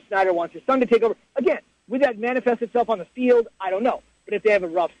talk that Snyder wants his son to take over. Again, would that manifest itself on the field? I don't know. But if they have a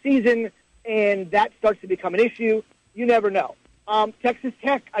rough season and that starts to become an issue, you never know. Texas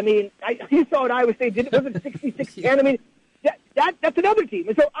Tech, I mean, you saw what Iowa State did. It wasn't 66-10. I mean, that's another team.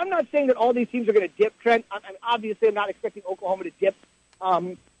 And so I'm not saying that all these teams are going to dip, Trent. Obviously, I'm not expecting Oklahoma to dip.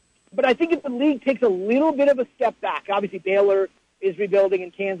 But I think if the league takes a little bit of a step back, obviously Baylor is rebuilding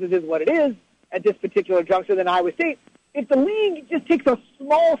and Kansas is what it is at this particular juncture than Iowa State. If the league just takes a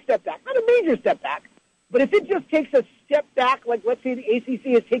small step back, not a major step back, but if it just takes a step back, like let's say the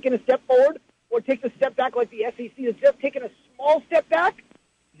ACC has taken a step forward, or takes a step back like the SEC has just taken a small step back,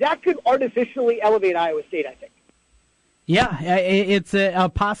 that could artificially elevate Iowa State, I think. Yeah, it's a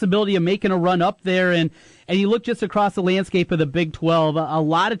possibility of making a run up there, and you look just across the landscape of the Big 12, a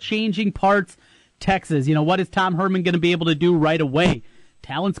lot of changing parts. Texas, what is Tom Herman going to be able to do right away?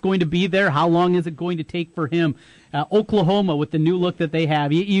 Talent's going to be there. How long is it going to take for him? Oklahoma with the new look that they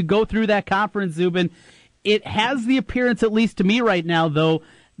have. You go through that conference, Zubin. It has the appearance, at least to me right now, though,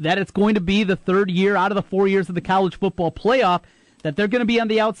 that it's going to be the third year out of the 4 years of the college football playoff that they're going to be on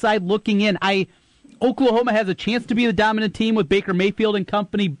the outside looking in. Oklahoma has a chance to be the dominant team with Baker Mayfield and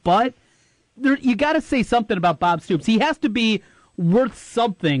company, but you got to say something about Bob Stoops. He has to be worth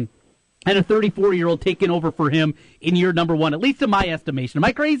something, and a 34-year-old taking over for him in year number 1, at least in my estimation. Am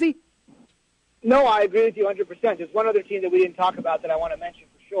I crazy? No, I agree with you 100%. There's one other team that we didn't talk about that I want to mention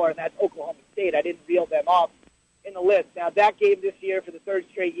for sure, and that's Oklahoma State. I didn't reel them off in the list. Now, that game this year for the third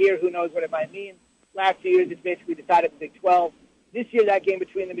straight year, who knows what it might mean. Last 2 years, it's basically decided the Big 12. This year, that game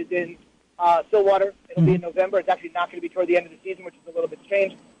between them is in Stillwater. It'll be in November. It's actually not going to be toward the end of the season, which is a little bit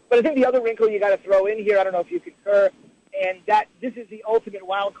strange. But I think the other wrinkle you got to throw in here, I don't know if you concur, and that this is the ultimate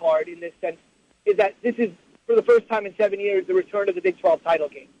wild card in this sense, is that this is, for the first time in 7 years, the return of the Big 12 title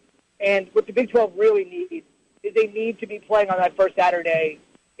game. And what the Big 12 really needs is they need to be playing on that first Saturday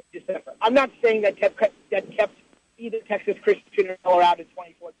in December. I'm not saying that kept either Texas Christian or Colorado in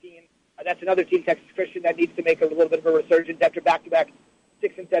 2014. That's another team, Texas Christian, that needs to make a little bit of a resurgence after back-to-back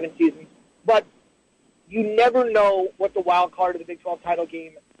 6 and 7 seasons. But you never know what the wild card of the Big 12 title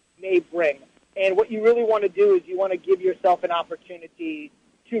game may bring. And what you really want to do is you want to give yourself an opportunity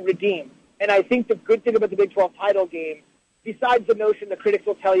to redeem. And I think the good thing about the Big 12 title game, besides the notion the critics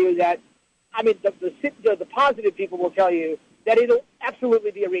will tell you that, the positive people will tell you that it'll absolutely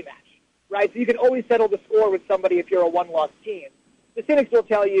be a rematch, right? So you can always settle the score with somebody if you're a one-loss team. The cynics will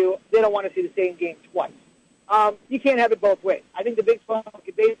tell you they don't want to see the same game twice. You can't have it both ways. I think the Big 12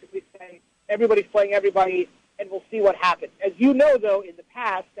 could basically say everybody's playing everybody, and we'll see what happens. As you know, though, in the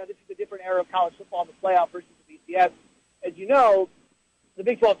past, now this is a different era of college football in the playoff versus the BCS. As you know, the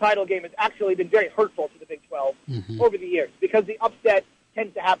Big 12 title game has actually been very hurtful to the Big 12 over the years because the upset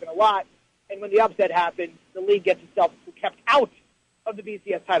tends to happen a lot, and when the upset happens, the league gets itself kept out of the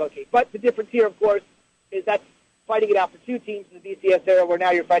BCS title game. But the difference here, of course, is that's fighting it out for 2 teams in the BCS era, where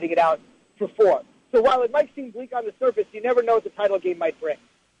now you're fighting it out for 4. So while it might seem bleak on the surface, you never know what the title game might bring.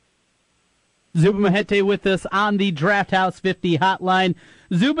 Zubin Mehenti with us on the Draft House 50 hotline.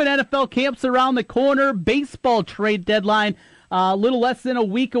 Zubin, NFL camp's around the corner. Baseball trade deadline A little less than a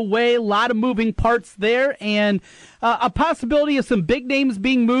week away, a lot of moving parts there, and a possibility of some big names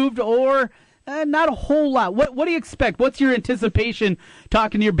being moved, or not a whole lot. What do you expect? What's your anticipation,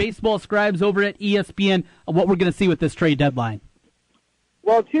 talking to your baseball scribes over at ESPN, of what we're going to see with this trade deadline?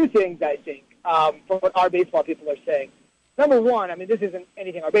 Well, two things, I think, from what our baseball people are saying. Number one, I mean, this isn't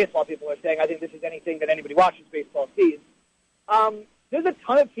anything our baseball people are saying. I think this is anything that anybody watches baseball sees. There's a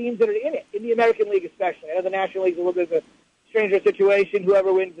ton of teams that are in it, in the American League especially. I know the National League is a little bit of a stranger situation.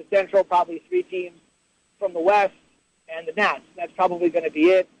 Whoever wins the Central, probably 3 teams from the West, and the Nats. That's probably going to be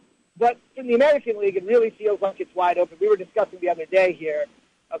it. But in the American League, it really feels like it's wide open. We were discussing the other day here,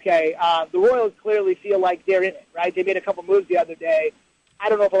 okay, the Royals clearly feel like they're in it, right? They made a couple moves the other day. I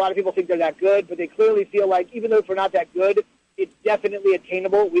don't know if a lot of people think they're that good, but they clearly feel like even though if we're not that good, it's definitely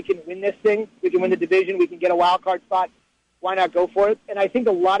attainable. We can win this thing. We can win the division. We can get a wild card spot. Why not go for it? And I think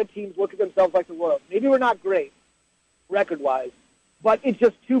a lot of teams look at themselves like the Royals. Maybe we're not great record-wise, but it's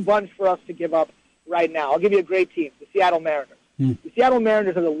just too bunch for us to give up right now. I'll give you a great team, the Seattle Mariners. The Seattle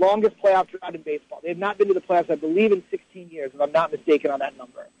Mariners are the longest playoff drought in baseball. They have not been to the playoffs, I believe, in 16 years, if I'm not mistaken on that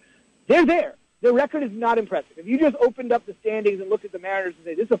number. They're there. Their record is not impressive. If you just opened up the standings and looked at the Mariners and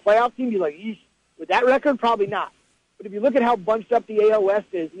say, this is a playoff team, you're like, eesh. With that record, probably not. But if you look at how bunched up the AL West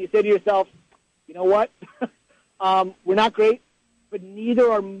is, and you say to yourself, you know what, we're not great, but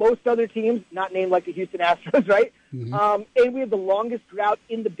neither are most other teams, not named like the Houston Astros, right? And we have the longest drought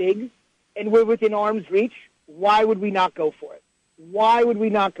in the bigs, and we're within arm's reach. Why would we not go for it? Why would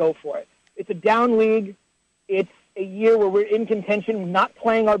we not go for it? It's a down league. It's a year where we're in contention, not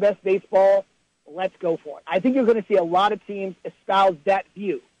playing our best baseball. Let's go for it. I think you're going to see a lot of teams espouse that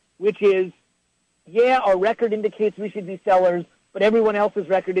view, which is, yeah, our record indicates we should be sellers, but everyone else's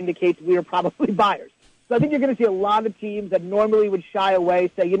record indicates we are probably buyers. So I think you're going to see a lot of teams that normally would shy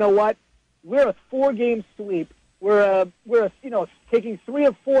away say, you know what, we're a 4-game sweep. We're taking 3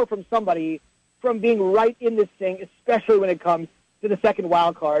 of 4 from somebody from being right in this thing, especially when it comes to the second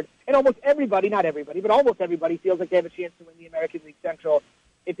wild card. And almost everybody, not everybody, but almost everybody feels like they have a chance to win the American League Central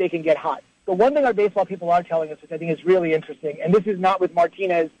if they can get hot. The one thing our baseball people are telling us, which I think is really interesting, and this is not with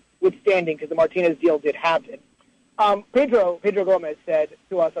Martinez withstanding, because the Martinez deal did happen. Pedro Gomez said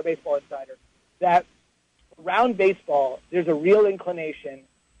to us, our baseball insider, that around baseball, there's a real inclination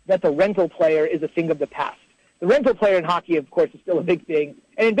that the rental player is a thing of the past. The rental player in hockey, of course, is still a big thing.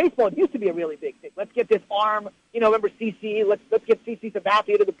 And in baseball, it used to be a really big thing. Let's get this arm, remember CC, let's get CC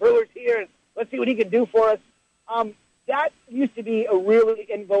Sabathia to the Brewers here, and let's see what he can do for us. That used to be a really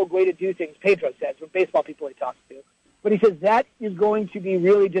in vogue way to do things, Pedro says, from baseball people he talks to. But he says that is going to be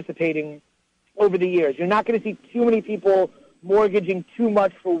really dissipating over the years. You're not going to see too many people mortgaging too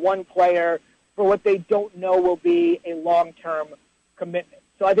much for one player for what they don't know will be a long-term commitment.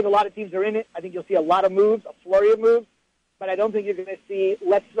 So I think a lot of teams are in it. I think you'll see a lot of moves, a flurry of moves, but I don't think you're going to see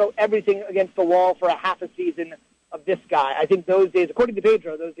let's throw everything against the wall for a half a season of this guy. I think those days, according to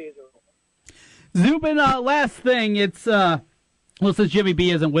Pedro, those days are over. Zubin, last thing, it's, since Jimmy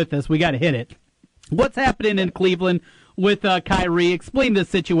B isn't with us, we got to hit it. What's happening in Cleveland with Kyrie? Explain this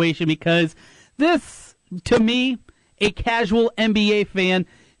situation, because this, to me, a casual NBA fan,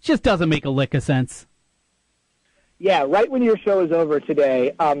 just doesn't make a lick of sense. Yeah, right when your show is over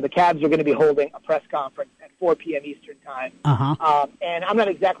today, the Cavs are going to be holding a press conference at 4 p.m. Eastern Time. And I'm not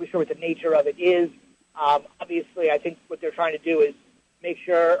exactly sure what the nature of it is. Obviously, I think what they're trying to do is make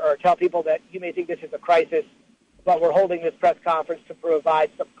sure or tell people that you may think this is a crisis, but we're holding this press conference to provide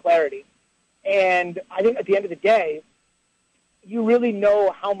some clarity. And I think at the end of the day, you really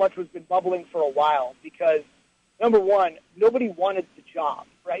know how much has been bubbling for a while because, number one, nobody wanted the job,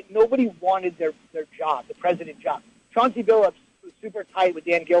 right? Nobody wanted their job, the president job. Chauncey Billups was super tight with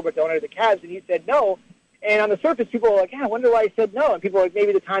Dan Gilbert, the owner of the Cavs, and he said no. And on the surface, people were like, I wonder why he said no. And people were like,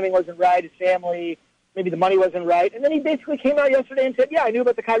 maybe the timing wasn't right, his family, maybe the money wasn't right. And then he basically came out yesterday and said, yeah, I knew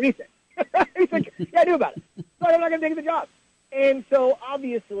about the Kyrie thing. He's like, yeah, I knew about it. So I'm not going to take the job. And so,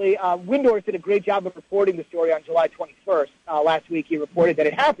 obviously, Windhorst did a great job of reporting the story on July 21st. Last week, he reported that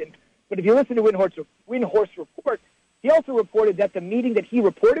it happened. But if you listen to Windhorst's report, he also reported that the meeting that he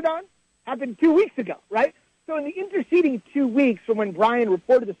reported on happened 2 weeks ago, right? So in the interceding 2 weeks from when Brian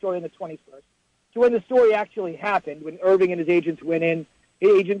reported the story on the 21st to when the story actually happened, when Irving and his agents went in,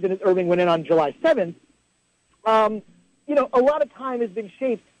 Irving went in on July 7th, a lot of time has been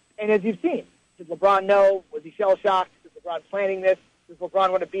shaped. And as you've seen, did LeBron know? Was he shell-shocked? Is LeBron planning this? Does LeBron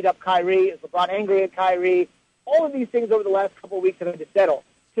want to beat up Kyrie? Is LeBron angry at Kyrie? All of these things over the last couple of weeks have had to settle.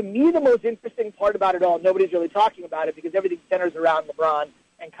 To me, the most interesting part about it all, nobody's really talking about it because everything centers around LeBron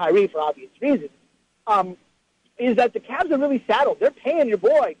and Kyrie for obvious reasons, is that the Cavs are really saddled. They're paying your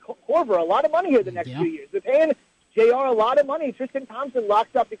boy, Korver, a lot of money here the next few years. They're paying JR a lot of money. Tristan Thompson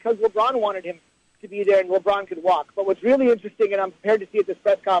locked up because LeBron wanted him to be there and LeBron could walk. But what's really interesting, and I'm prepared to see at this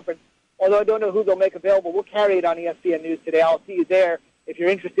press conference, although I don't know who they'll make available, we'll carry it on ESPN News today. I'll see you there if you're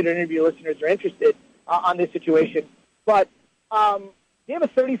interested, or interview listeners are interested on this situation. But they have a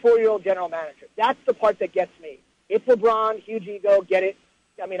 34-year-old general manager. That's the part that gets me. It's LeBron, huge ego, get it.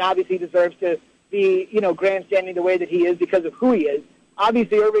 I mean, obviously he deserves to be, grandstanding the way that he is because of who he is.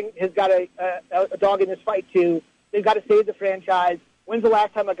 Obviously, Irving has got a dog in this fight, too. They've got to save the franchise. When's the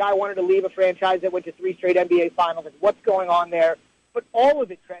last time a guy wanted to leave a franchise that went to 3 straight NBA finals? What's going on there? But all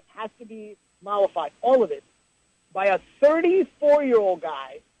of it, Trent, has to be mollified, all of it, by a 34-year-old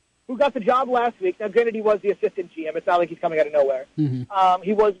guy who got the job last week. Now, granted, he was the assistant GM. It's not like he's coming out of nowhere. Mm-hmm.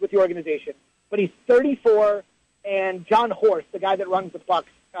 He was with the organization. But he's 34, and John Horst, the guy that runs the Bucks,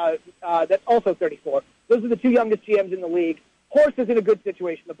 that's also 34. Those are the 2 youngest GMs in the league. Horst is in a good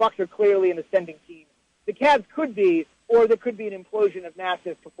situation. The Bucks are clearly an ascending team. The Cavs could be, or there could be an implosion of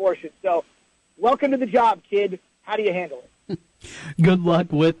massive proportions. So, welcome to the job, kid. How do you handle it? Good luck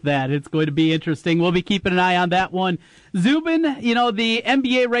with that. It's going to be interesting. We'll be keeping an eye on that one. Zubin, the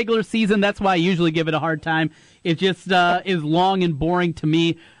NBA regular season, that's why I usually give it a hard time. It just is long and boring to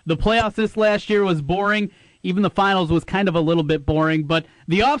me. The playoffs this last year was boring. Even the finals was kind of a little bit boring. But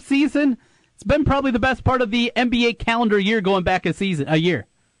the offseason, it's been probably the best part of the NBA calendar year going back a year.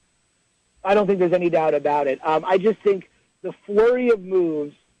 I don't think there's any doubt about it. I just think the flurry of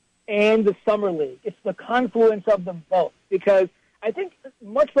moves and the Summer League, it's the confluence of them both. Because I think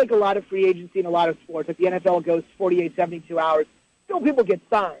much like a lot of free agency in a lot of sports, like the NFL goes 48, 72 hours, still people get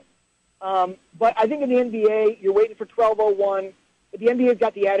signed. But I think in the NBA, you're waiting for 12:01. But the NBA's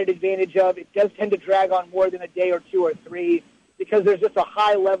got the added advantage of it does tend to drag on more than a day or 2 or 3 because there's just a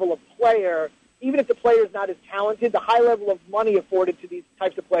high level of player. Even if the player's not as talented, the high level of money afforded to these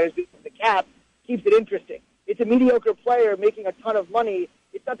types of players because of the cap keeps it interesting. It's a mediocre player making a ton of money.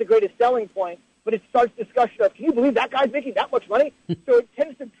 It's not the greatest selling point, but it starts discussion of, can you believe that guy's making that much money? So it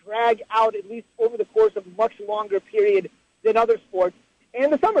tends to drag out at least over the course of a much longer period than other sports.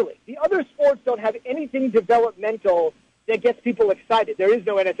 And the Summer League. The other sports don't have anything developmental that gets people excited. There is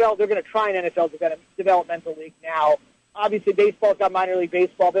no NFL. They're going to try an NFL developmental league now. Obviously, baseball's got minor league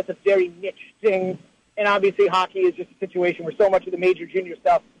baseball. That's a very niche thing. And obviously, hockey is just a situation where so much of the major junior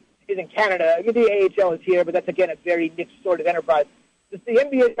stuff is in Canada. I mean, the AHL is here, but that's, again, a very niche sort of enterprise. The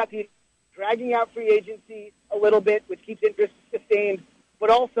NBA's got the dragging out free agency a little bit, which keeps interest sustained, but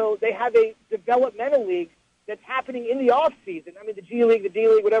also they have a developmental league that's happening in the off-season. I mean, the G League, the D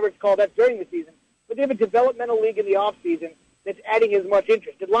League, whatever it's called, that's during the season. But they have a developmental league in the off-season that's adding as much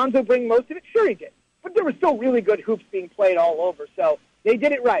interest. Did Lonzo bring most of it? Sure he did. But there were still really good hoops being played all over. So they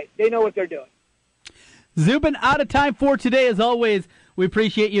did it right. They know what they're doing. Zubin, out of time for today, as always. We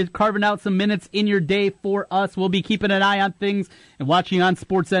appreciate you carving out some minutes in your day for us. We'll be keeping an eye on things and watching on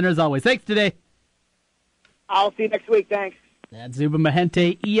SportsCenter as always. Thanks today. I'll see you next week. Thanks. That's Zubin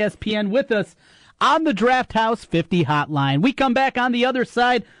Mehenti, ESPN, with us on the Draft House 50 hotline. We come back on the other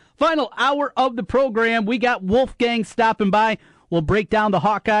side. Final hour of the program. We got Wolfgang stopping by. We'll break down the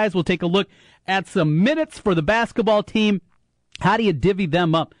Hawkeyes. We'll take a look at some minutes for the basketball team. How do you divvy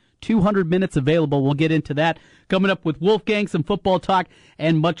them up? 200 minutes available. We'll get into that. Coming up with Wolfgang, some football talk,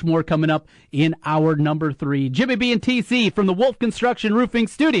 and much more coming up in hour number 3. Jimmy B and TC from the Wolf Construction Roofing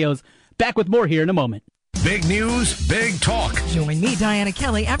Studios. Back with more here in a moment. Big news, big talk. Join me, Diana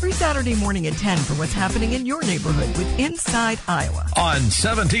Kelly, every Saturday morning at 10 for what's happening in your neighborhood with Inside Iowa. On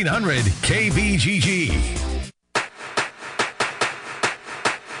 1700 KBGG.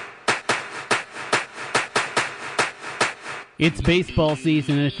 It's baseball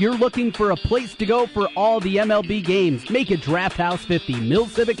season, and if you're looking for a place to go for all the MLB games, make it Draft House 50, Mill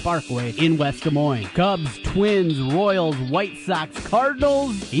Civic Parkway in West Des Moines. Cubs, Twins, Royals, White Sox,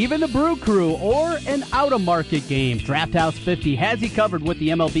 Cardinals, even the Brew Crew, or an out-of-market game. Draft House 50 has you covered with the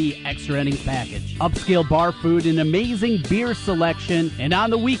MLB Extra Innings Package. Upscale bar food and amazing beer selection, and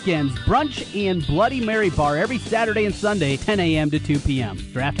on the weekends, brunch and Bloody Mary bar every Saturday and Sunday, 10 a.m. to 2 p.m.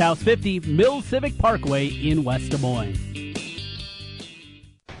 Draft House 50, Mill Civic Parkway in West Des Moines.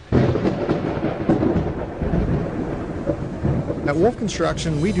 At Wolf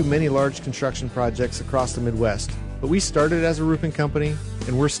Construction, we do many large construction projects across the Midwest, but we started as a roofing company,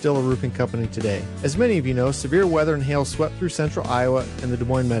 and we're still a roofing company today. As many of you know, severe weather and hail swept through central Iowa and the Des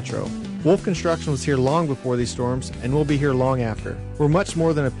Moines metro. Wolf Construction was here long before these storms, and will be here long after. We're much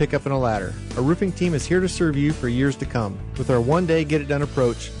more than a pickup and a ladder. Our roofing team is here to serve you for years to come. With our one-day get-it-done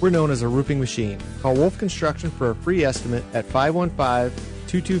approach, we're known as a roofing machine. Call Wolf Construction for a free estimate at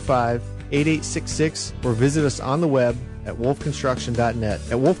 515-225-8866 or visit us on the web at wolfconstruction.net.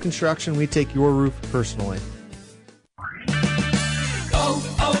 At Wolf Construction, we take your roof personally.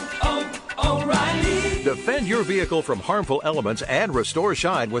 your vehicle from harmful elements and restore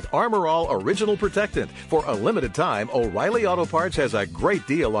shine with Armor All Original Protectant. For a limited time, O'Reilly Auto Parts has a great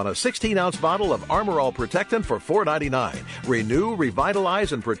deal on a 16-ounce bottle of Armor All Protectant for $4.99. Renew,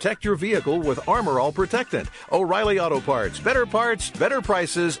 revitalize, and protect your vehicle with Armor All Protectant. O'Reilly Auto Parts. Better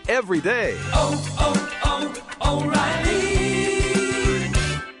prices every day. O'Reilly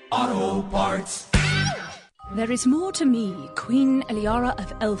Auto Parts. There is more to me, Queen Eliara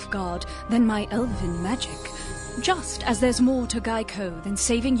of Elfgard, than my elven magic. Just as there's more to Geico than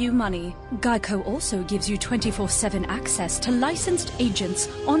saving you money, Geico also gives you 24/7 access to licensed agents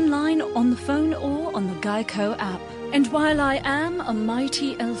online, on the phone, or on the Geico app. And while I am a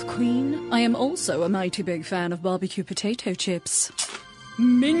mighty elf queen, I am also a mighty big fan of barbecue potato chips.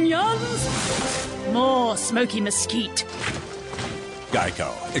 Minions! More smoky mesquite.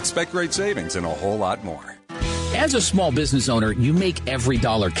 Geico. Expect great savings and a whole lot more. As a small business owner, you make every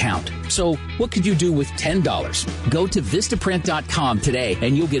dollar count. So what could you do with $10? Go to Vistaprint.com today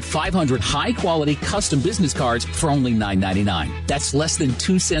and you'll get 500 high-quality custom business cards for only $9.99. That's less than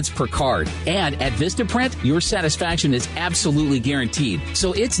 2 cents per card. And at Vistaprint, your satisfaction is absolutely guaranteed.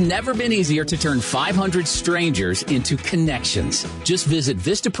 So it's never been easier to turn 500 strangers into connections. Just visit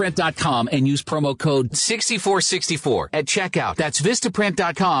Vistaprint.com and use promo code 6464 at checkout. That's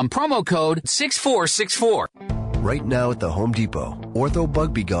Vistaprint.com, promo code 6464. Right now at the Home Depot, Ortho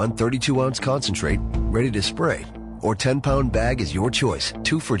Bug Be Gone 32-ounce concentrate, ready to spray, or 10-pound bag is your choice,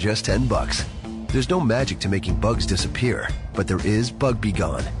 2 for just $10. There's no magic to making bugs disappear, but there is Bug Be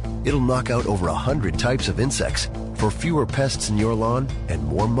Gone. It'll knock out over 100 types of insects for fewer pests in your lawn and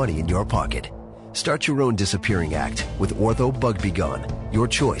more money in your pocket. Start your own disappearing act with Ortho Bug Be Gone. Your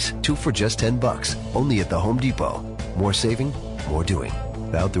choice, 2 for just $10, only at the Home Depot. More saving, more doing.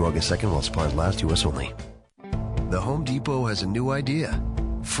 Valid through August 2nd while supplies last, U.S. only. The Home Depot has a new idea.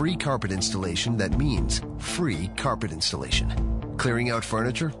 Free carpet installation that means free carpet installation. Clearing out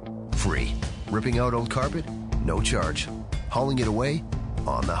furniture? Free. Ripping out old carpet? No charge. Hauling it away?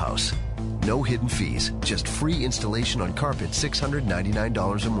 On the house. No hidden fees, just free installation on carpet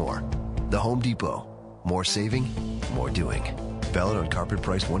 $699 or more. The Home Depot. More saving, more doing. Valid on carpet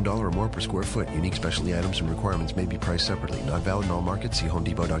priced $1 or more per square foot. Unique specialty items and requirements may be priced separately. Not valid in all markets. See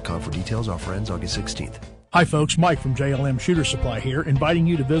HomeDepot.com for details. Offer ends August 16th. Hi folks, Mike from JLM Shooter Supply here, inviting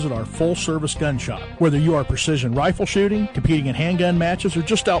you to visit our full-service gun shop. Whether you are precision rifle shooting, competing in handgun matches, or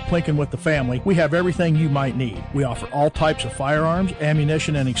just out plinking with the family, we have everything you might need. We offer all types of firearms,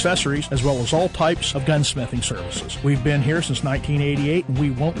 ammunition, and accessories, as well as all types of gunsmithing services. We've been here since 1988, and we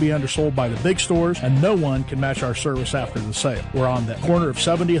won't be undersold by the big stores, and no one can match our service after the sale. We're on the corner of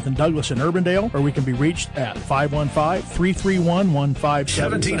 70th and Douglas in Urbandale, or we can be reached at 515-331-1577.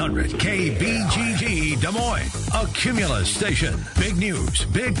 1700 KBGG Des Moines, a Cumulus station. Big news,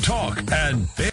 big talk, and big